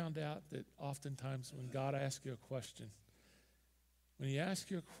you found out that oftentimes when God asks you a question, when he asks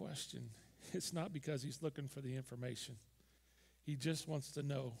you a question, it's not because he's looking for the information. He just wants to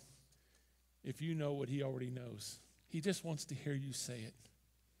know if you know what he already knows. He just wants to hear you say it.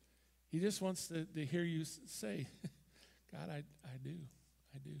 He just wants to hear you say, God, I do.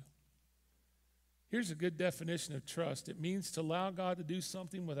 Here's a good definition of trust. It means to allow God to do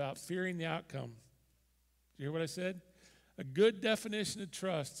something without fearing the outcome. Do you hear what I said? A good definition of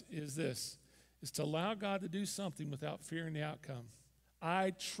trust is this, is to allow God to do something without fearing the outcome.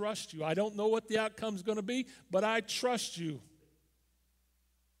 I trust you. I don't know what the outcome's going to be, but I trust you.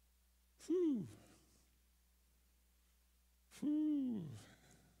 Whew. Whew.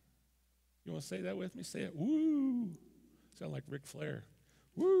 You want to say that with me? Say it. Woo. Sound like Ric Flair.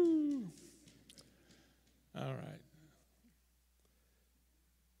 Woo. All right.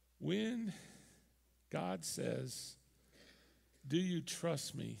 When God says, do you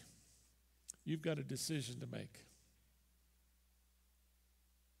trust me? You've got a decision to make.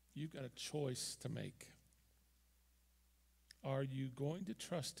 You've got a choice to make. Are you going to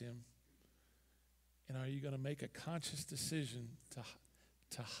trust him? And are you going to make a conscious decision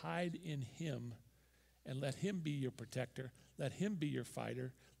to hide in him and let him be your protector, let him be your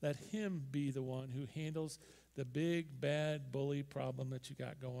fighter, let him be the one who handles the big, bad, bully problem that you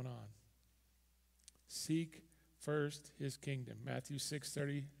got going on? Seek first his kingdom. Matthew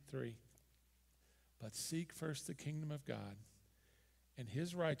 6:33. But seek first the kingdom of God and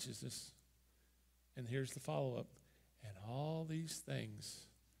his righteousness. And here's the follow-up. And all these things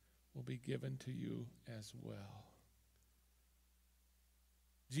will be given to you as well.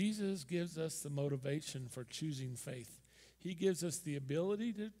 Jesus gives us the motivation for choosing faith. He gives us the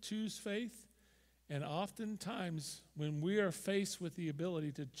ability to choose faith. And oftentimes, when we are faced with the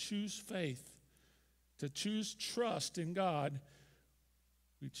ability to choose faith, to choose trust in God,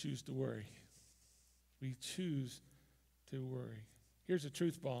 we choose to worry. We choose to worry. Here's a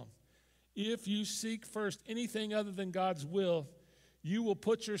truth bomb. If you seek first anything other than God's will, you will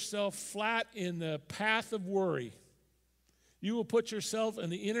put yourself flat in the path of worry. You will put yourself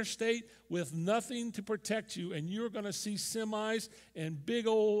in the interstate with nothing to protect you, and you're going to see semis and big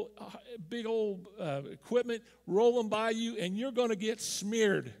old equipment rolling by you, and you're going to get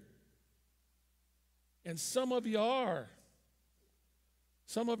smeared. And some of you are.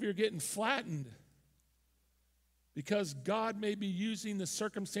 Some of you are getting flattened because God may be using the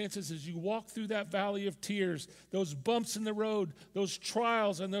circumstances as you walk through that valley of tears, those bumps in the road, those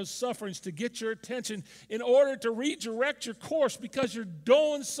trials and those sufferings to get your attention in order to redirect your course because you're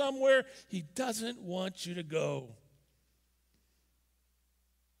going somewhere he doesn't want you to go.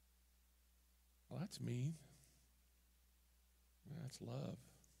 Well, that's mean. That's love.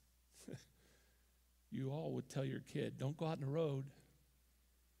 You all would tell your kid, don't go out in the road.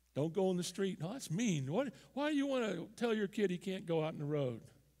 Don't go in the street. No, that's mean. Why do you want to tell your kid he can't go out in the road?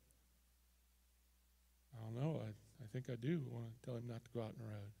 I don't know. I think I do want to tell him not to go out in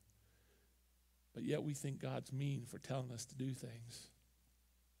the road. But yet we think God's mean for telling us to do things.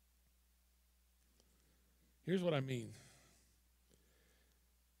 Here's what I mean.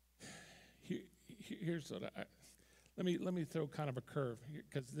 Here's what let me throw kind of a curve,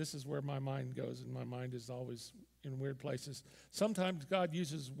 because this is where my mind goes, and my mind is always in weird places. Sometimes God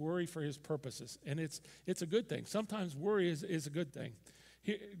uses worry for his purposes, and it's a good thing. Sometimes worry is a good thing.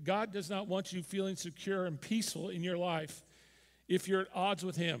 God does not want you feeling secure and peaceful in your life if you're at odds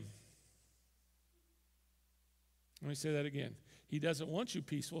with him. Let me say that again. He doesn't want you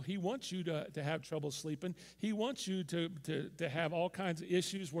peaceful. He wants you to have trouble sleeping. He wants you to have all kinds of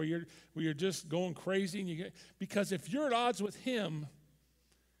issues where you're just going crazy. And because if you're at odds with him,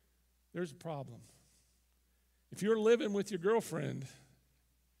 there's a problem. If you're living with your girlfriend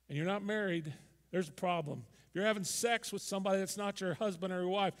and you're not married, there's a problem. If you're having sex with somebody that's not your husband or your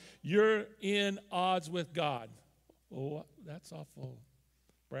wife, you're in odds with God. Well, that's awful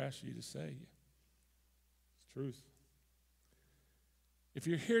brash of you to say. It's truth. If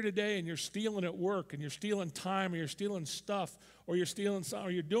you're here today and you're stealing at work and you're stealing time or you're stealing stuff or you're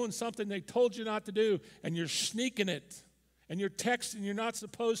doing something they told you not to do and you're sneaking it and you're texting you're not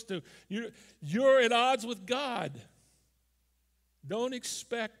supposed to, you're at odds with God. Don't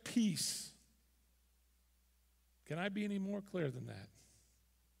expect peace. Can I be any more clear than that?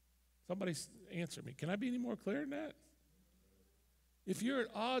 Somebody answer me. Can I be any more clear than that? If you're at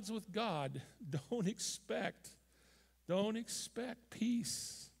odds with God, don't expect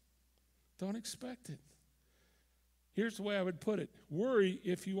peace. Don't expect it. Here's the way I would put it. Worry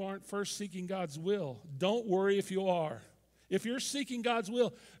if you aren't first seeking God's will. Don't worry if you are. If you're seeking God's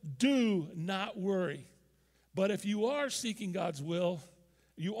will, do not worry. But if you are seeking God's will,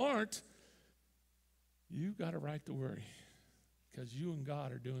 you aren't, you've got a right to worry because you and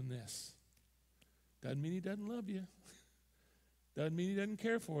God are doing this. Doesn't mean he doesn't love you. Doesn't mean he doesn't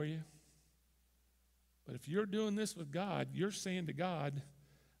care for you. But if you're doing this with God, you're saying to God,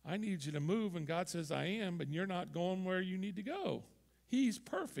 I need you to move, and God says, I am, but you're not going where you need to go. He's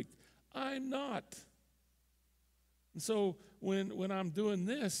perfect. I'm not. And so when I'm doing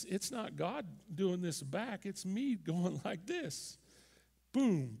this, it's not God doing this back. It's me going like this.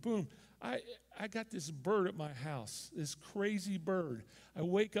 Boom, boom. I got this bird at my house, this crazy bird. I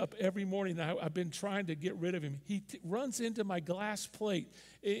wake up every morning, and I've been trying to get rid of him. He runs into my glass plate.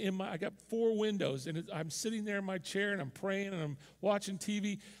 I got 4 windows, and I'm sitting there in my chair, and I'm praying, and I'm watching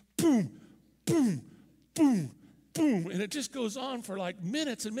TV. Boom, boom, boom, boom. And it just goes on for like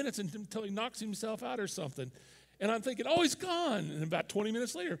minutes and minutes until he knocks himself out or something. And I'm thinking, oh, he's gone. And about 20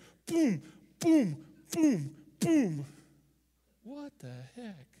 minutes later, boom, boom, boom, boom. What the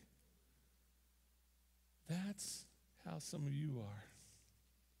heck? That's how some of you are.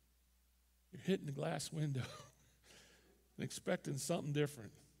 You're hitting the glass window and expecting something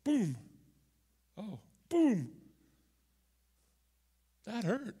different. Boom. Oh, boom. That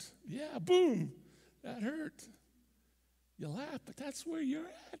hurt. Yeah, boom. That hurt. You laugh, but that's where you're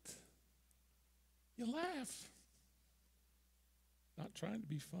at. You laugh. Not trying to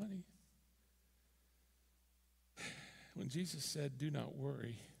be funny. When Jesus said, do not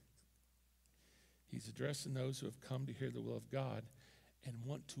worry, he's addressing those who have come to hear the will of God and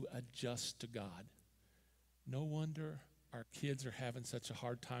want to adjust to God. No wonder our kids are having such a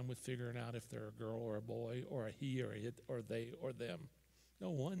hard time with figuring out if they're a girl or a boy or a he or a it or they or them.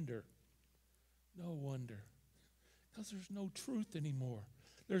 No wonder. No wonder. Because there's no truth anymore.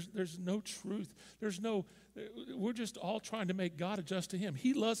 There's no truth. We're just all trying to make God adjust to him.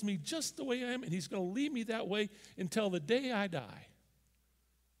 He loves me just the way I am, and he's going to leave me that way until the day I die.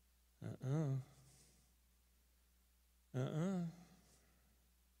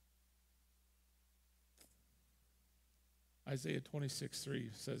 Isaiah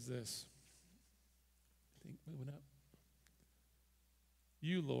 26:3 says this. I think moving up.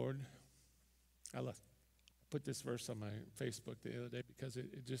 You, Lord, I put this verse on my Facebook the other day because it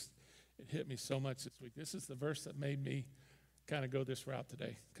hit me so much this week. This is the verse that made me kind of go this route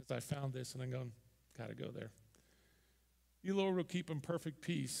today because I found this and I'm going, got to go there. You, Lord, will keep in perfect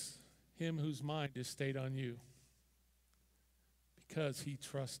peace him whose mind is stayed on you because he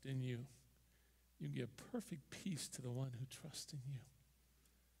trusts in you. You give perfect peace to the one who trusts in you.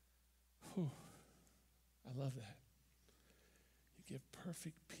 Whew. I love that. You give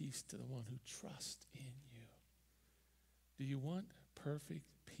perfect peace to the one who trusts in you. Do you want perfect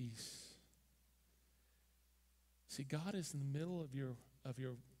peace? See, God is in the middle of your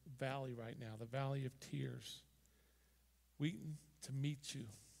valley right now, the valley of tears, waiting to meet you.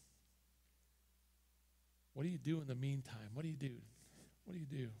 What do you do in the meantime? What do you do? What do you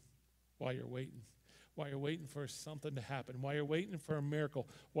do while you're waiting? While you're waiting for something to happen, while you're waiting for a miracle,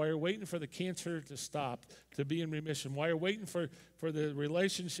 while you're waiting for the cancer to stop, to be in remission, while you're waiting for the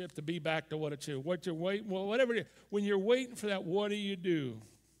relationship to be back to what it should. What you're waiting, well, whatever it is, when you're waiting for that, what do?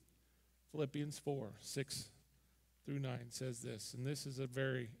 Philippians 4:6 through 9 says this, and this is a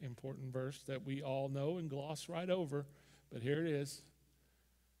very important verse that we all know and gloss right over, but here it is.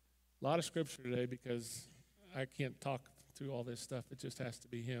 A lot of scripture today because I can't talk through all this stuff. It just has to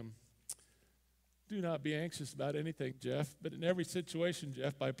be him. Do not be anxious about anything, Jeff, but in every situation,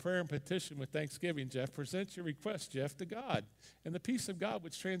 Jeff, by prayer and petition with thanksgiving, Jeff, present your request, Jeff, to God. And the peace of God,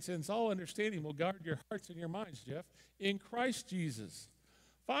 which transcends all understanding, will guard your hearts and your minds, Jeff, in Christ Jesus.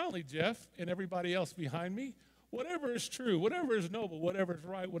 Finally, Jeff, and everybody else behind me, whatever is true, whatever is noble, whatever is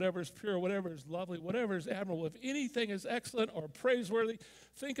right, whatever is pure, whatever is lovely, whatever is admirable, if anything is excellent or praiseworthy,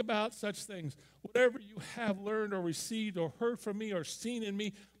 think about such things. Whatever you have learned or received or heard from me or seen in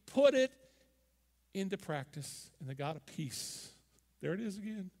me, put it into practice, and the God of peace, there it is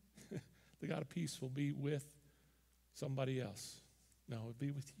again, the God of peace will be with somebody else. No, it will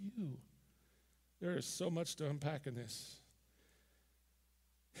be with you. There is so much to unpack in this.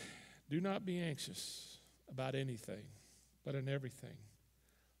 Do not be anxious about anything, but in everything.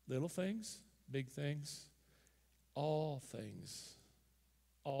 Little things, big things, all things.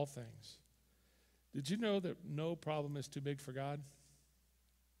 All things. Did you know that no problem is too big for God?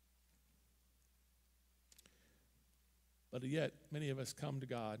 But yet, many of us come to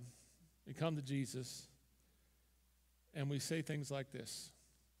God, we come to Jesus, and we say things like this.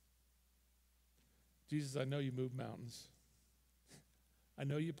 Jesus, I know you move mountains. I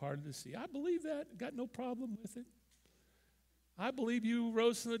know you parted the sea. I believe that. Got no problem with it. I believe you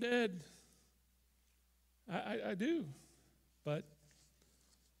rose from the dead. I do. But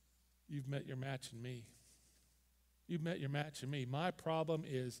you've met your match in me. You've met your match in me. My problem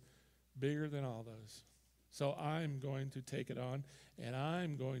is bigger than all those. So I'm going to take it on, and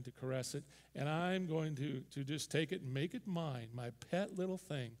I'm going to caress it, and I'm going to just take it and make it mine, my pet little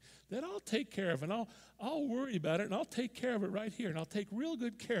thing that I'll take care of, and I'll worry about it, and I'll take care of it right here, and I'll take real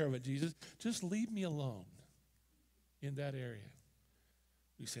good care of it, Jesus. Just leave me alone in that area.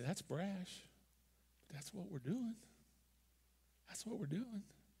 You say, that's brash. But that's what we're doing. That's what we're doing.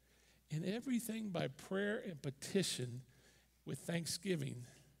 In everything by prayer and petition with thanksgiving,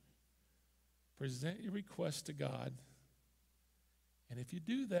 present your request to God. And if you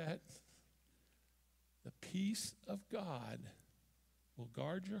do that, the peace of God will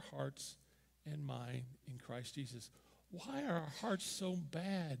guard your hearts and mind in Christ Jesus. Why are our hearts so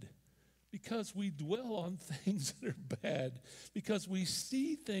bad? Because we dwell on things that are bad. Because we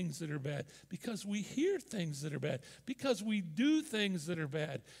see things that are bad. Because we hear things that are bad. Because we do things that are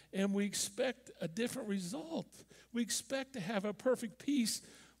bad. And we expect a different result. We expect to have a perfect peace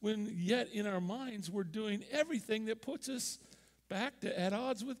when yet in our minds we're doing everything that puts us back at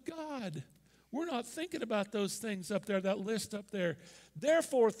odds with God. We're not thinking about those things up there, that list up there.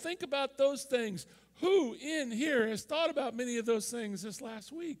 Therefore, think about those things. Who in here has thought about many of those things this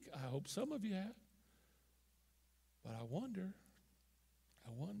last week? I hope some of you have. But I wonder.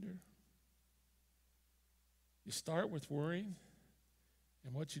 You start with worrying,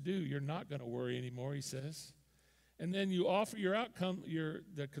 and what you do, you're not going to worry anymore, he says. And then you offer your outcome,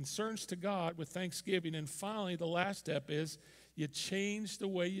 the concerns to God with thanksgiving. And finally, the last step is you change the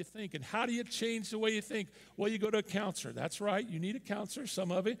way you think. And how do you change the way you think? Well, you go to a counselor. That's right. You need a counselor,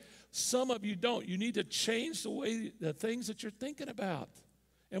 some of it. Some of you don't. You need to change the things that you're thinking about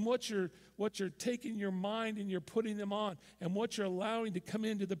and what you're taking your mind and you're putting them on and what you're allowing to come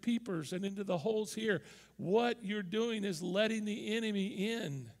into the peepers and into the holes here. What you're doing is letting the enemy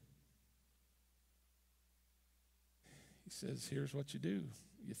in. He says, here's what you do.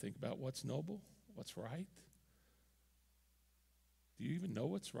 You think about what's noble, what's right. Do you even know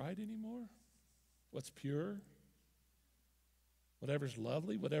what's right anymore? What's pure? Whatever's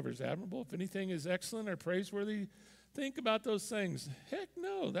lovely, whatever's admirable. If anything is excellent or praiseworthy, think about those things. Heck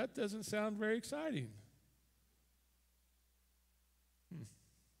no, that doesn't sound very exciting.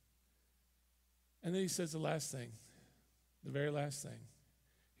 And then he says the last thing, the very last thing.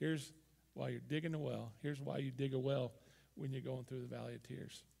 Here's why you're digging a well. Here's why you dig a well when you're going through the valley of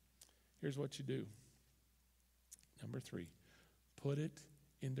tears. Here's what you do. Number 3, put it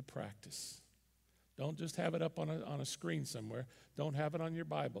into practice. Don't just have it up on a screen somewhere. Don't have it on your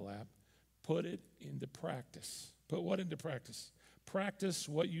Bible app. Put it into practice. Put what into practice? Practice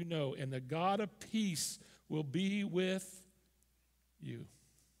what you know, and the God of peace will be with you.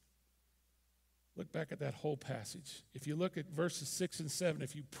 Look back at that whole passage. If you look at verses 6 and 7,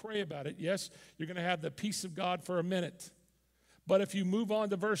 if you pray about it, yes, you're going to have the peace of God for a minute. But if you move on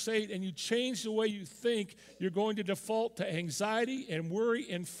to verse 8 and you change the way you think, you're going to default to anxiety and worry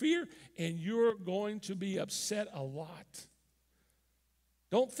and fear, and you're going to be upset a lot.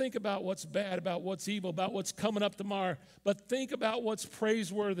 Don't think about what's bad, about what's evil, about what's coming up tomorrow, but think about what's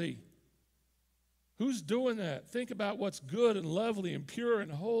praiseworthy. Who's doing that? Think about what's good and lovely and pure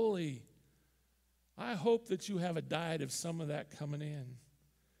and holy. I hope that you have a diet of some of that coming in.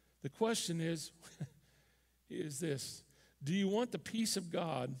 The question is this: do you want the peace of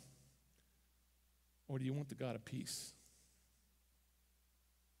God, or do you want the God of peace?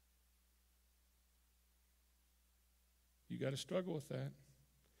 You got to struggle with that.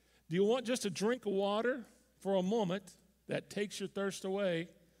 Do you want just a drink of water for a moment that takes your thirst away,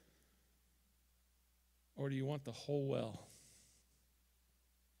 or do you want the whole well?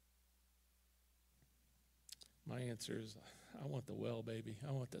 My answer is, I want the well, baby.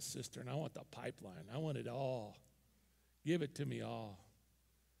 I want the cistern. I want the pipeline. I want it all. Give it to me all.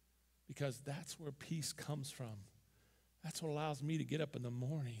 Because that's where peace comes from. That's what allows me to get up in the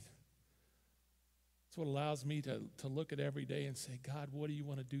morning. That's what allows me to look at every day and say, God, what do you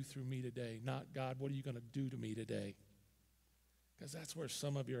want to do through me today? Not, God, what are you going to do to me today? Because that's where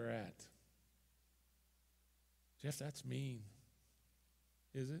some of you are at. Jeff, that's mean.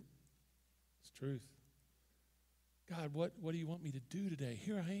 Is it? It's truth. God, what do you want me to do today?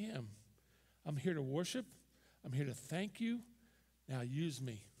 Here I am. I'm here to worship. I'm here to thank you. Now use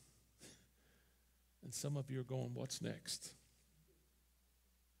me. And some of you are going, what's next?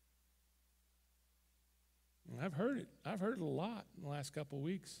 And I've heard it. I've heard it a lot in the last couple of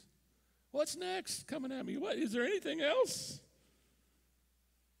weeks. What's next? Coming at me. What? Is there anything else?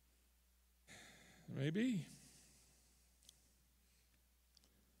 Maybe.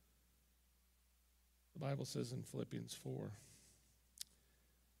 The Bible says in Philippians 4,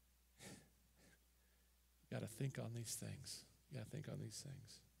 you got to think on these things. You got to think on these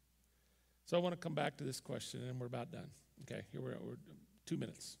things. So I want to come back to this question, and we're about done. Okay, here we're 2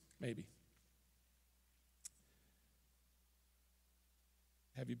 minutes, maybe.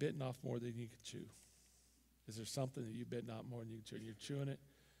 Have you bitten off more than you could chew? Is there something that you've bitten off more than you can chew? And you're chewing it.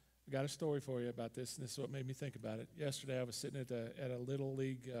 I got a story for you about this, and this is what made me think about it. Yesterday, I was sitting at a Little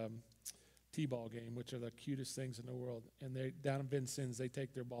League T-ball game, which are the cutest things in the world. And they down in Vincennes, they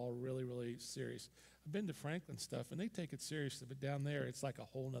take their ball really, really serious. I've been to Franklin stuff, and they take it seriously, but down there, it's like a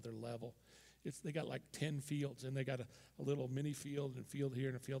whole nother level. They got like 10 fields, and they got a little mini field and field here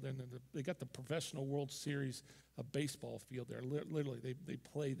and a field there. And they got the Professional World Series of baseball field there. Literally, they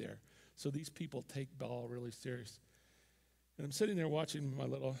play there. So these people take ball really serious. And I'm sitting there watching my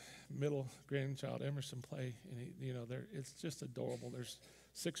little middle grandchild Emerson play, and it's just adorable. There's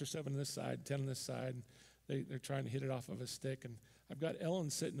 6 or 7 on this side, 10 on this side. And they're trying to hit it off of a stick, and I've got Ellen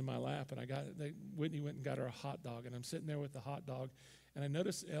sitting in my lap, and Whitney went and got her a hot dog, and I'm sitting there with the hot dog, and I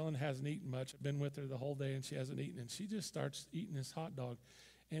noticed Ellen hasn't eaten much. I've been with her the whole day, and she hasn't eaten, and she just starts eating this hot dog,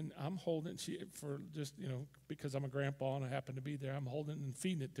 and I'm holding because I'm a grandpa and I happen to be there, I'm holding it and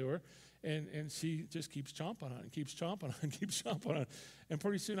feeding it to her, and she just keeps chomping on it and keeps chomping on it and keeps chomping on it, and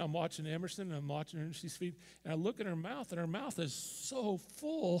pretty soon I'm watching Emerson, and I'm watching her, and she's feeding, and I look at her mouth, and her mouth is so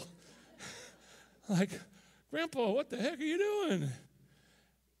full, like, Grandpa, what the heck are you doing?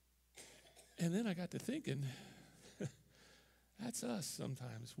 And then I got to thinking, that's us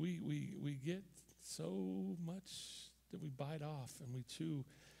sometimes. We get so much that we bite off and we chew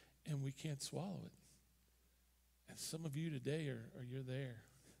and we can't swallow it. And some of you today you're there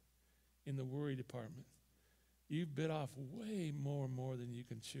in the worry department. You've bit off way more than you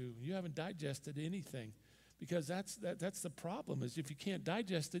can chew. You haven't digested anything, because that's the problem, is if you can't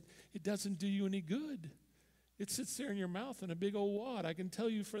digest it, it doesn't do you any good. It sits there in your mouth in a big old wad. I can tell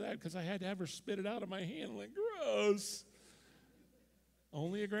you for that, because I had to have her spit it out of my hand. Like, gross.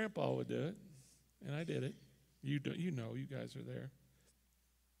 Only a grandpa would do it, and I did it. You guys are there.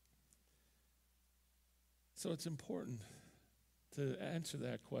 So it's important to answer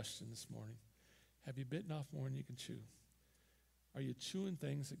that question this morning. Have you bitten off more than you can chew? Are you chewing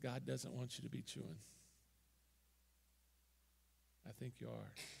things that God doesn't want you to be chewing? I think you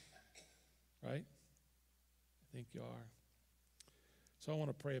are. Right? I think you are. So I want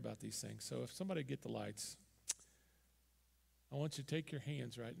to pray about these things. So if somebody get the lights, I want you to take your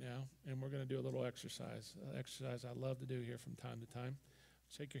hands right now, and we're going to do a little exercise. An exercise I love to do here from time to time.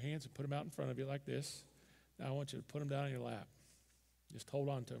 Take your hands and put them out in front of you like this. Now I want you to put them down on your lap. Just hold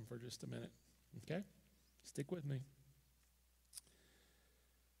on to them for just a minute. Okay? Stick with me.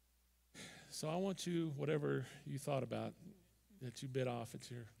 So I want you, whatever you thought about that you bit off,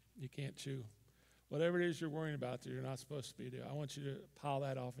 you can't chew. Whatever it is you're worrying about that you're not supposed to be doing, I want you to pile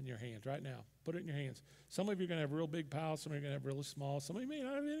that off in your hands right now. Put it in your hands. Some of you are going to have real big piles. Some of you are going to have really small. Some of you may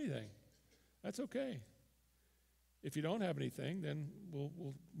not have anything. That's okay. If you don't have anything, then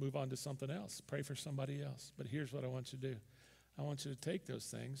we'll move on to something else. Pray for somebody else. But here's what I want you to do. I want you to take those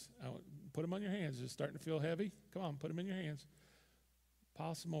things. Put them on your hands. Is it starting to feel heavy? Come on, put them in your hands.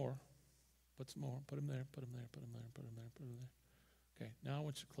 Pile some more. Put some more. Put them there. Put them there. Put them there. Put them there. Put them there. Okay, now I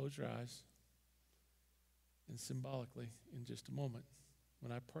want you to close your eyes. And symbolically, in just a moment,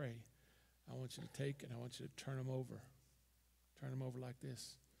 when I pray, I want you to take and I want you to turn them over. Turn them over like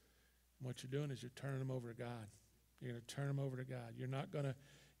this. And what you're doing is you're turning them over to God. You're going to turn them over to God. You're not going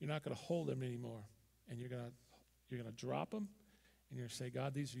to hold them anymore. And you're going to drop them, and you're going to say,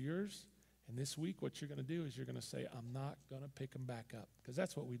 God, these are yours. And this week, what you're going to do is you're going to say, I'm not going to pick them back up, because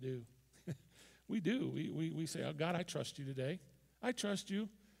that's what we do. We do. We say, oh, God, I trust you today. I trust you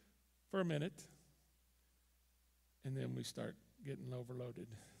for a minute. And then we start getting overloaded.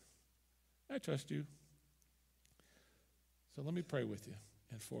 I trust you. So let me pray with you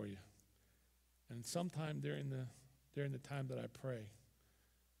and for you. And sometime during the time that I pray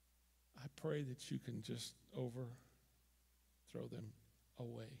that you can just overthrow them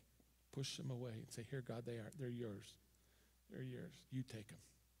away. Push them away and say, here, God, they're yours. They're yours. You take them.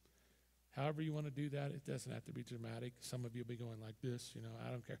 However you want to do that, it doesn't have to be dramatic. Some of you will be going like this, I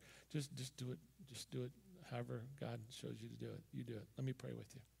don't care. Just do it. Just do it. However God shows you to do it, you do it. Let me pray with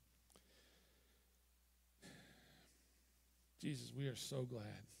you. Jesus, we are so glad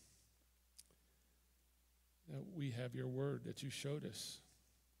that we have your word that you showed us,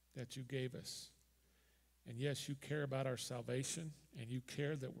 that you gave us. And yes, you care about our salvation, and you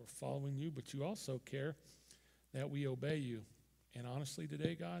care that we're following you, but you also care that we obey you. And honestly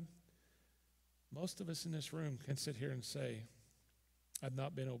today, God, most of us in this room can sit here and say, I've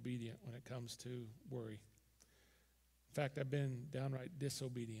not been obedient when it comes to worry. In fact, I've been downright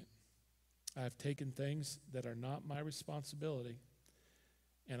disobedient. I've taken things that are not my responsibility,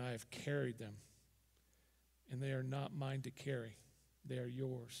 and I have carried them. And they are not mine to carry. They are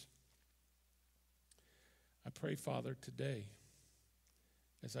yours. I pray, Father, today,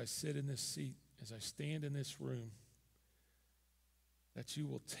 as I sit in this seat, as I stand in this room, that you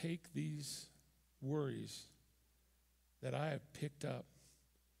will take these worries that I have picked up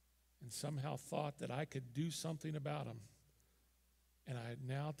and somehow thought that I could do something about them. And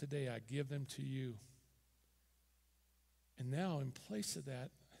now today I give them to you. And now in place of that,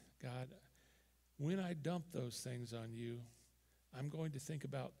 God, when I dump those things on you, I'm going to think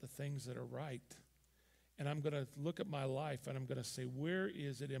about the things that are right. And I'm going to look at my life and I'm going to say, where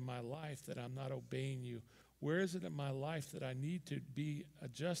is it in my life that I'm not obeying you? Where is it in my life that I need to be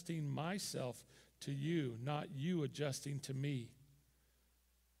adjusting myself to you, not you adjusting to me?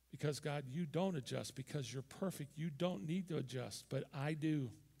 Because, God, you don't adjust because you're perfect. You don't need to adjust, but I do.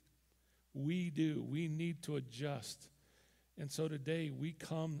 We do. We need to adjust. And so today we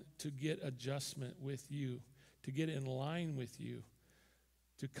come to get adjustment with you, to get in line with you,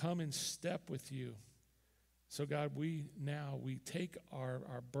 to come in step with you. So, God, we take our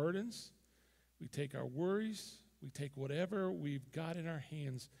burdens, we take our worries, we take whatever we've got in our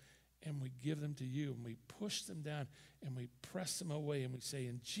hands, and we give them to you, and we push them down, and we press them away, and we say,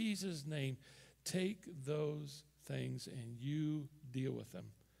 in Jesus' name, take those things and you deal with them,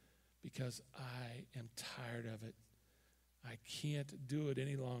 because I am tired of it. I can't do it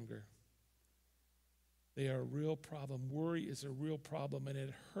any longer. They are a real problem. Worry is a real problem, and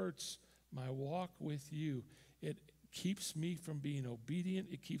it hurts my walk with you. It keeps me from being obedient.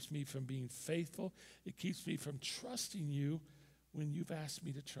 It keeps me from being faithful. It keeps me from trusting you when you've asked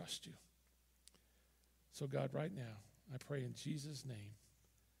me to trust you. So, God, right now, I pray in Jesus' name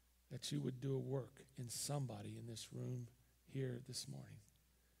that you would do a work in somebody in this room here this morning.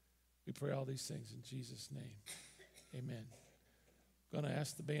 We pray all these things in Jesus' name. Amen. I'm going to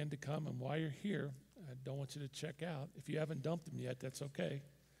ask the band to come, and while you're here, I don't want you to check out. If you haven't dumped them yet, that's okay.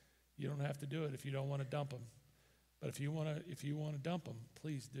 You don't have to do it if you don't want to dump them. But if you want to dump them,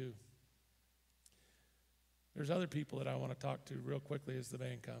 please do. There's other people that I want to talk to real quickly as the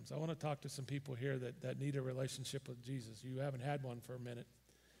band comes. I want to talk to some people here that need a relationship with Jesus. You haven't had one for a minute.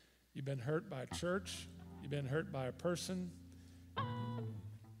 You've been hurt by a church. You've been hurt by a person.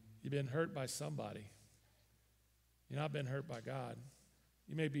 You've been hurt by somebody. You've not been hurt by God.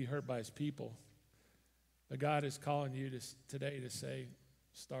 You may be hurt by his people. But God is calling you today to say,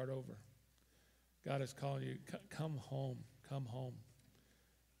 start over. God is calling you, come home, come home.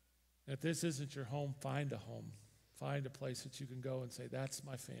 And if this isn't your home, find a home. Find a place that you can go and say, that's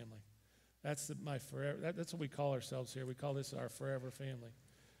my family. That's my forever. That's what we call ourselves here. We call this our forever family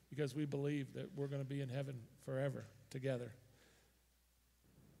because we believe that we're going to be in heaven forever together.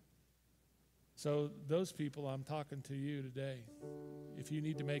 So those people, I'm talking to you today. If you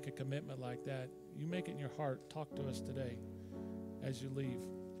need to make a commitment like that, you make it in your heart. Talk to us today as you leave.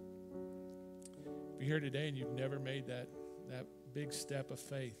 If you're here today and you've never made that big step of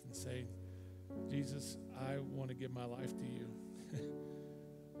faith and say, Jesus, I want to give my life to you.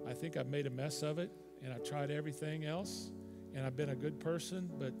 I think I've made a mess of it, and I've tried everything else, and I've been a good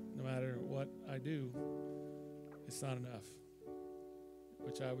person, but no matter what I do, it's not enough.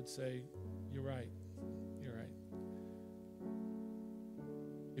 Which I would say, you're right. You're right.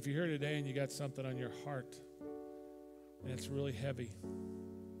 If you're here today and you got something on your heart, and it's really heavy,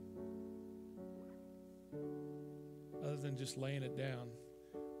 other than just laying it down,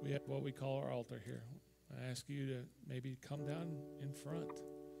 we have what we call our altar here. I ask you to maybe come down in front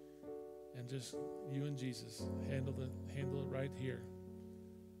and just you and Jesus handle it right here.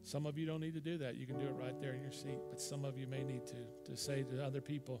 Some of you don't need to do that. You can do it right there in your seat. But some of you may need to say to other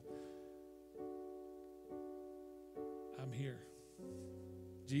people, I'm here.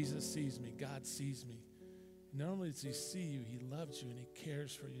 Jesus sees me. God sees me. Not only does he see you, he loves you and he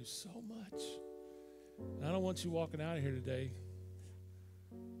cares for you so much. And I don't want you walking out of here today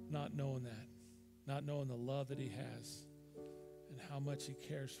not knowing that, not knowing the love that he has and how much he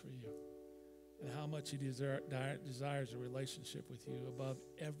cares for you and how much he desires a relationship with you above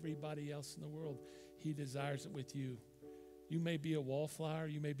everybody else in the world. He desires it with you. You may be a wallflower.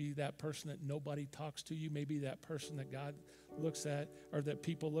 You may be that person that nobody talks to. You may be that person that God looks at or that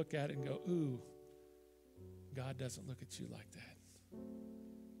people look at and go, ooh. God doesn't look at you like that.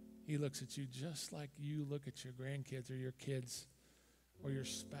 He looks at you just like you look at your grandkids or your kids or your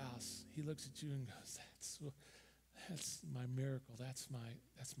spouse. He looks at you and goes, that's my miracle. That's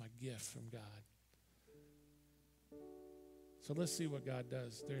my gift from God. So let's see what God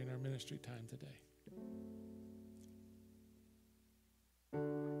does during our ministry time today.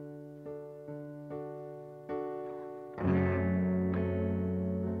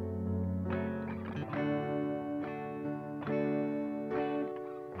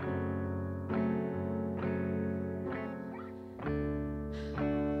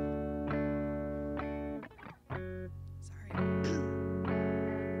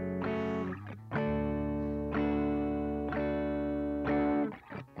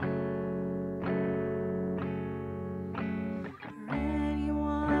 For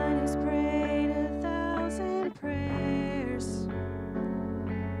anyone who's prayed 1,000 prayers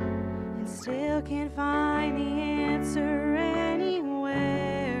and still can't find the answer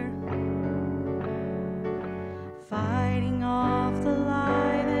anywhere, fighting off the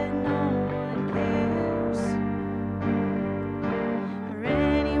lie that no one cares. For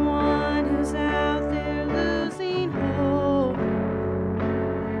anyone who's out there losing hope,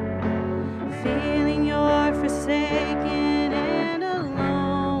 feeling you're forsaken and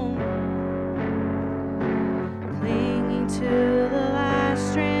alone, clinging to the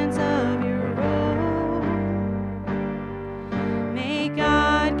last strands of your rope. May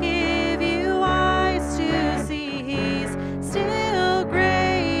God give you eyes to see He's still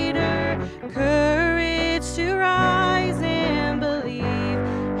greater, courage to rise and believe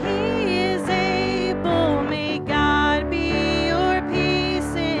He is able. May God be your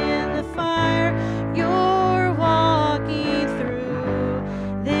peace in the fire you're walking through.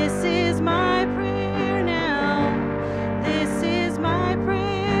 This is my prayer now. This is my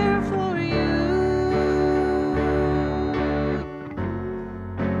prayer for you.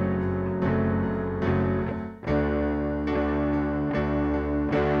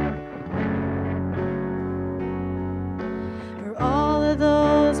 For all of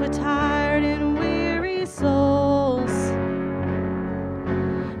those with tired and weary souls,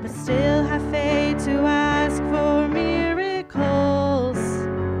 but still have faith to ask for miracles,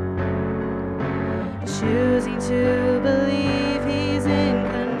 choosing to believe He's in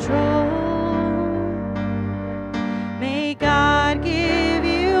control. May God give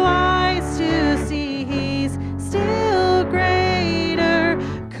you eyes to see He's still greater,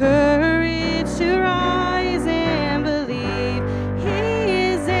 courage to rise and believe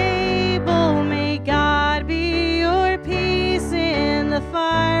He is able. May God be your peace in the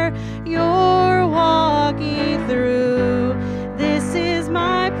fire you're walking through. This is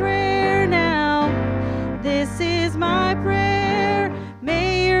my prayer now. This is my prayer.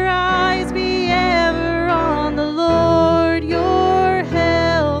 May your eyes be ever on the Lord, your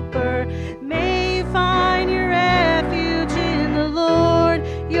helper. May you find your refuge in the Lord,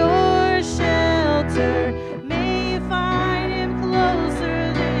 your shelter. May you find Him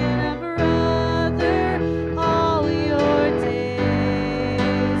closer than a brother all your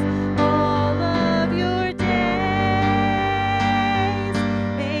days, all of your days.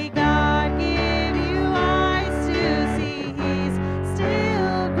 May God give you eyes to see He's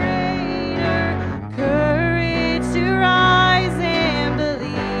still greater, courage to rise and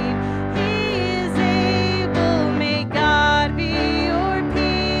believe He is able. May God be your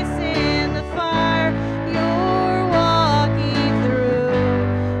peace in the fire you're walking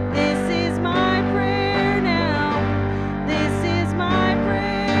through. This is my prayer now. This is my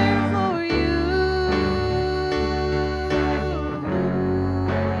prayer for you.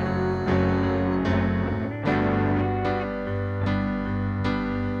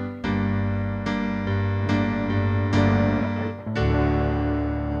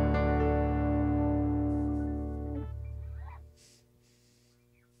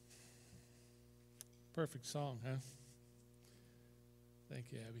 Perfect song, huh?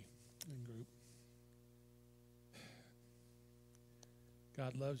 Thank you, Abby and group.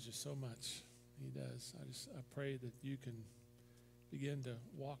 God loves you so much. He does. I pray that you can begin to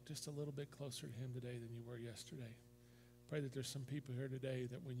walk just a little bit closer to Him today than you were yesterday. Pray that there's some people here today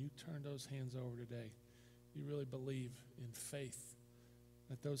that when you turn those hands over today, you really believe in faith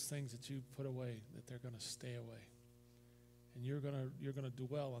that those things that you put away, that they're going to stay away. And you're going to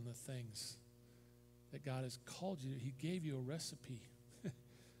dwell on the things that God has called you. He gave you a recipe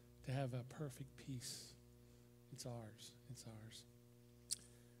to have a perfect peace. It's ours. It's ours.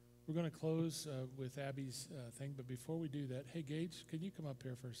 We're going to close with Abby's thing, but before we do that, hey, Gage, can you come up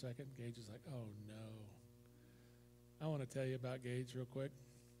here for a second? Gage is like, oh, no. I want to tell you about Gage real quick.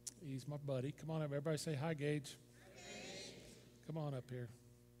 He's my buddy. Come on up. Everybody say hi, Gage. Come on up here.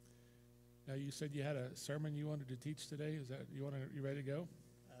 Now, you said you had a sermon you wanted to teach today. Is that you ready to go?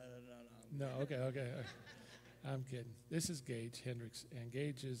 No. Okay. I'm kidding. This is Gage Hendricks, and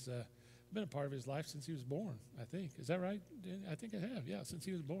Gage has been a part of his life since he was born, I think. Is that right? I think I have, yeah, since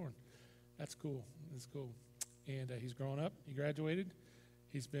he was born. That's cool. That's cool. And he's grown up. He graduated.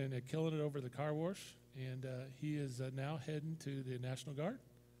 He's been killing it over the car wash, and he is now heading to the National Guard,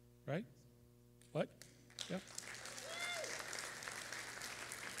 right? What? Yeah.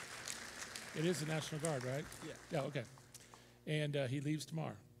 It is the National Guard, right? Yeah, okay. And he leaves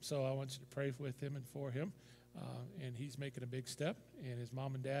tomorrow. So I want you to pray with him and for him. And he's making a big step. And his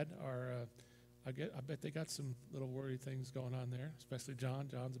mom and dad are, I bet they got some little worry things going on there, especially John.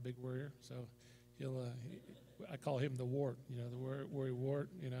 John's a big worrier. So I call him the wart, the worry wart,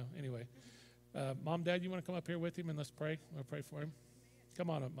 Anyway, Mom, Dad, you want to come up here with him and let's pray? We'll pray for him. Come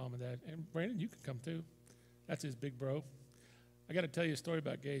on up, Mom and Dad. And Brandon, you can come too. That's his big bro. I got to tell you a story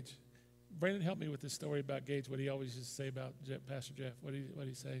about Gage. Brandon, help me with this story about Gage, what he always used to say about Pastor Jeff. What did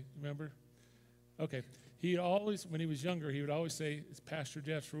he say? Remember? Okay. He always, when he was younger, he would always say, it's Pastor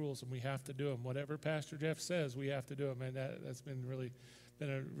Jeff's rules, and we have to do them. Whatever Pastor Jeff says, we have to do them. And that's been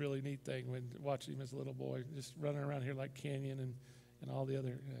a really neat thing when watching him as a little boy, just running around here like Canyon and all the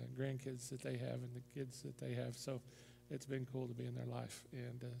other grandkids that they have and the kids that they have. So it's been cool to be in their life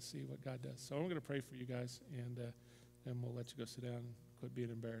and see what God does. So I'm going to pray for you guys, and we'll let you go sit down and quit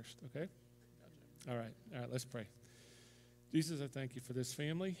being embarrassed, okay? All right, let's pray. Jesus, I thank you for this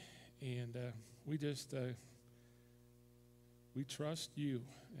family, and we trust you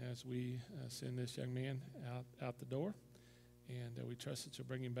as we send this young man out the door, and we trust that you'll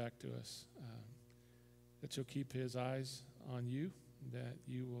bring him back to us, that you'll keep his eyes on you, that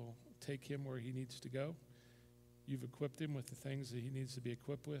you will take him where he needs to go. You've equipped him with the things that he needs to be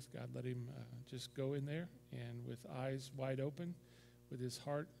equipped with. God, let him just go in there and with eyes wide open, with his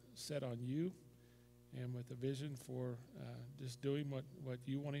heart set on you, and with a vision for just doing what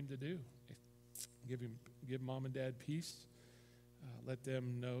you want him to do. Give Mom and Dad peace. Let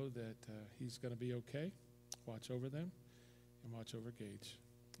them know that he's going to be okay. Watch over them and watch over Gage.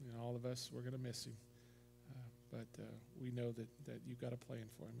 And all of us, we're going to miss him. But we know that you've got a plan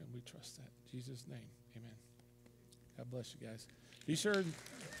for him, and we trust that. In Jesus' name, amen. God bless you guys. Be sure and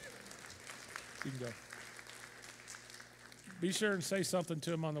you can go. Be sure and say something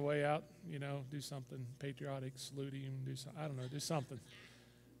to him on the way out. Do something patriotic, salute him, do something. I don't know, do something.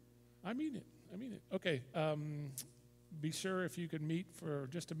 I mean it. Okay. Be sure if you can meet for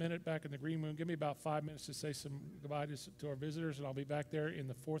just a minute back in the green room. Give me about 5 minutes to say some goodbye to our visitors, and I'll be back there in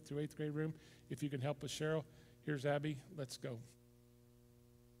the 4th through 8th grade room. If you can help with Cheryl. Here's Abby. Let's go.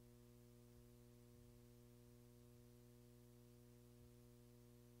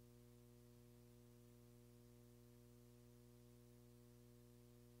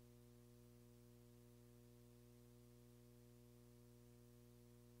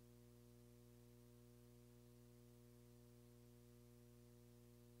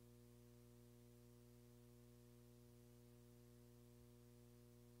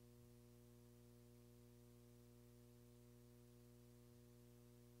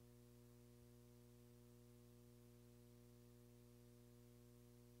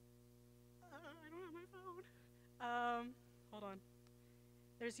 Hold on.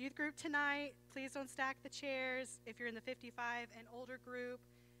 There's youth group tonight. Please don't stack the chairs. If you're in the 55 and older group,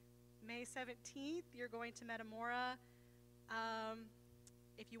 May 17th, you're going to Metamora.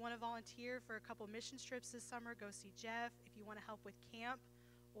 If you want to volunteer for a couple mission trips this summer, go see Jeff. If you want to help with camp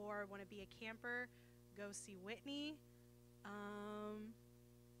or want to be a camper, go see Whitney.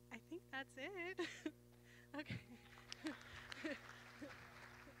 I think that's it. Okay.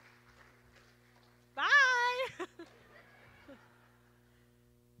 Bye.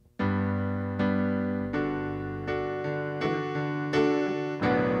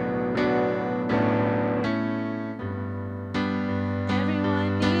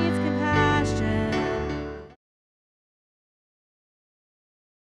 Everyone needs compassion.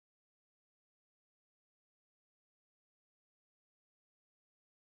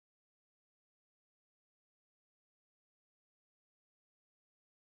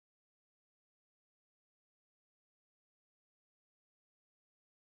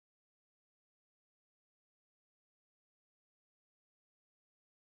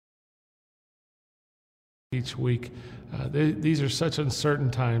 Each week. These are such uncertain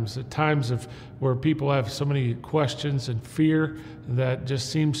times, times of where people have so many questions and fear that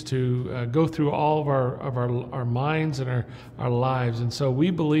just seems to go through all of our minds and our lives. And so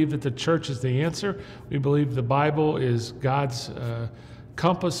we believe that the church is the answer. We believe the Bible is God's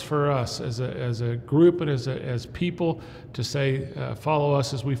compass for us as a group and as people to say, follow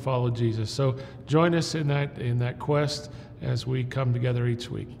us as we follow Jesus. So join us in that quest as we come together each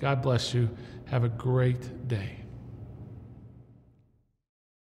week. God bless you. Have a great day.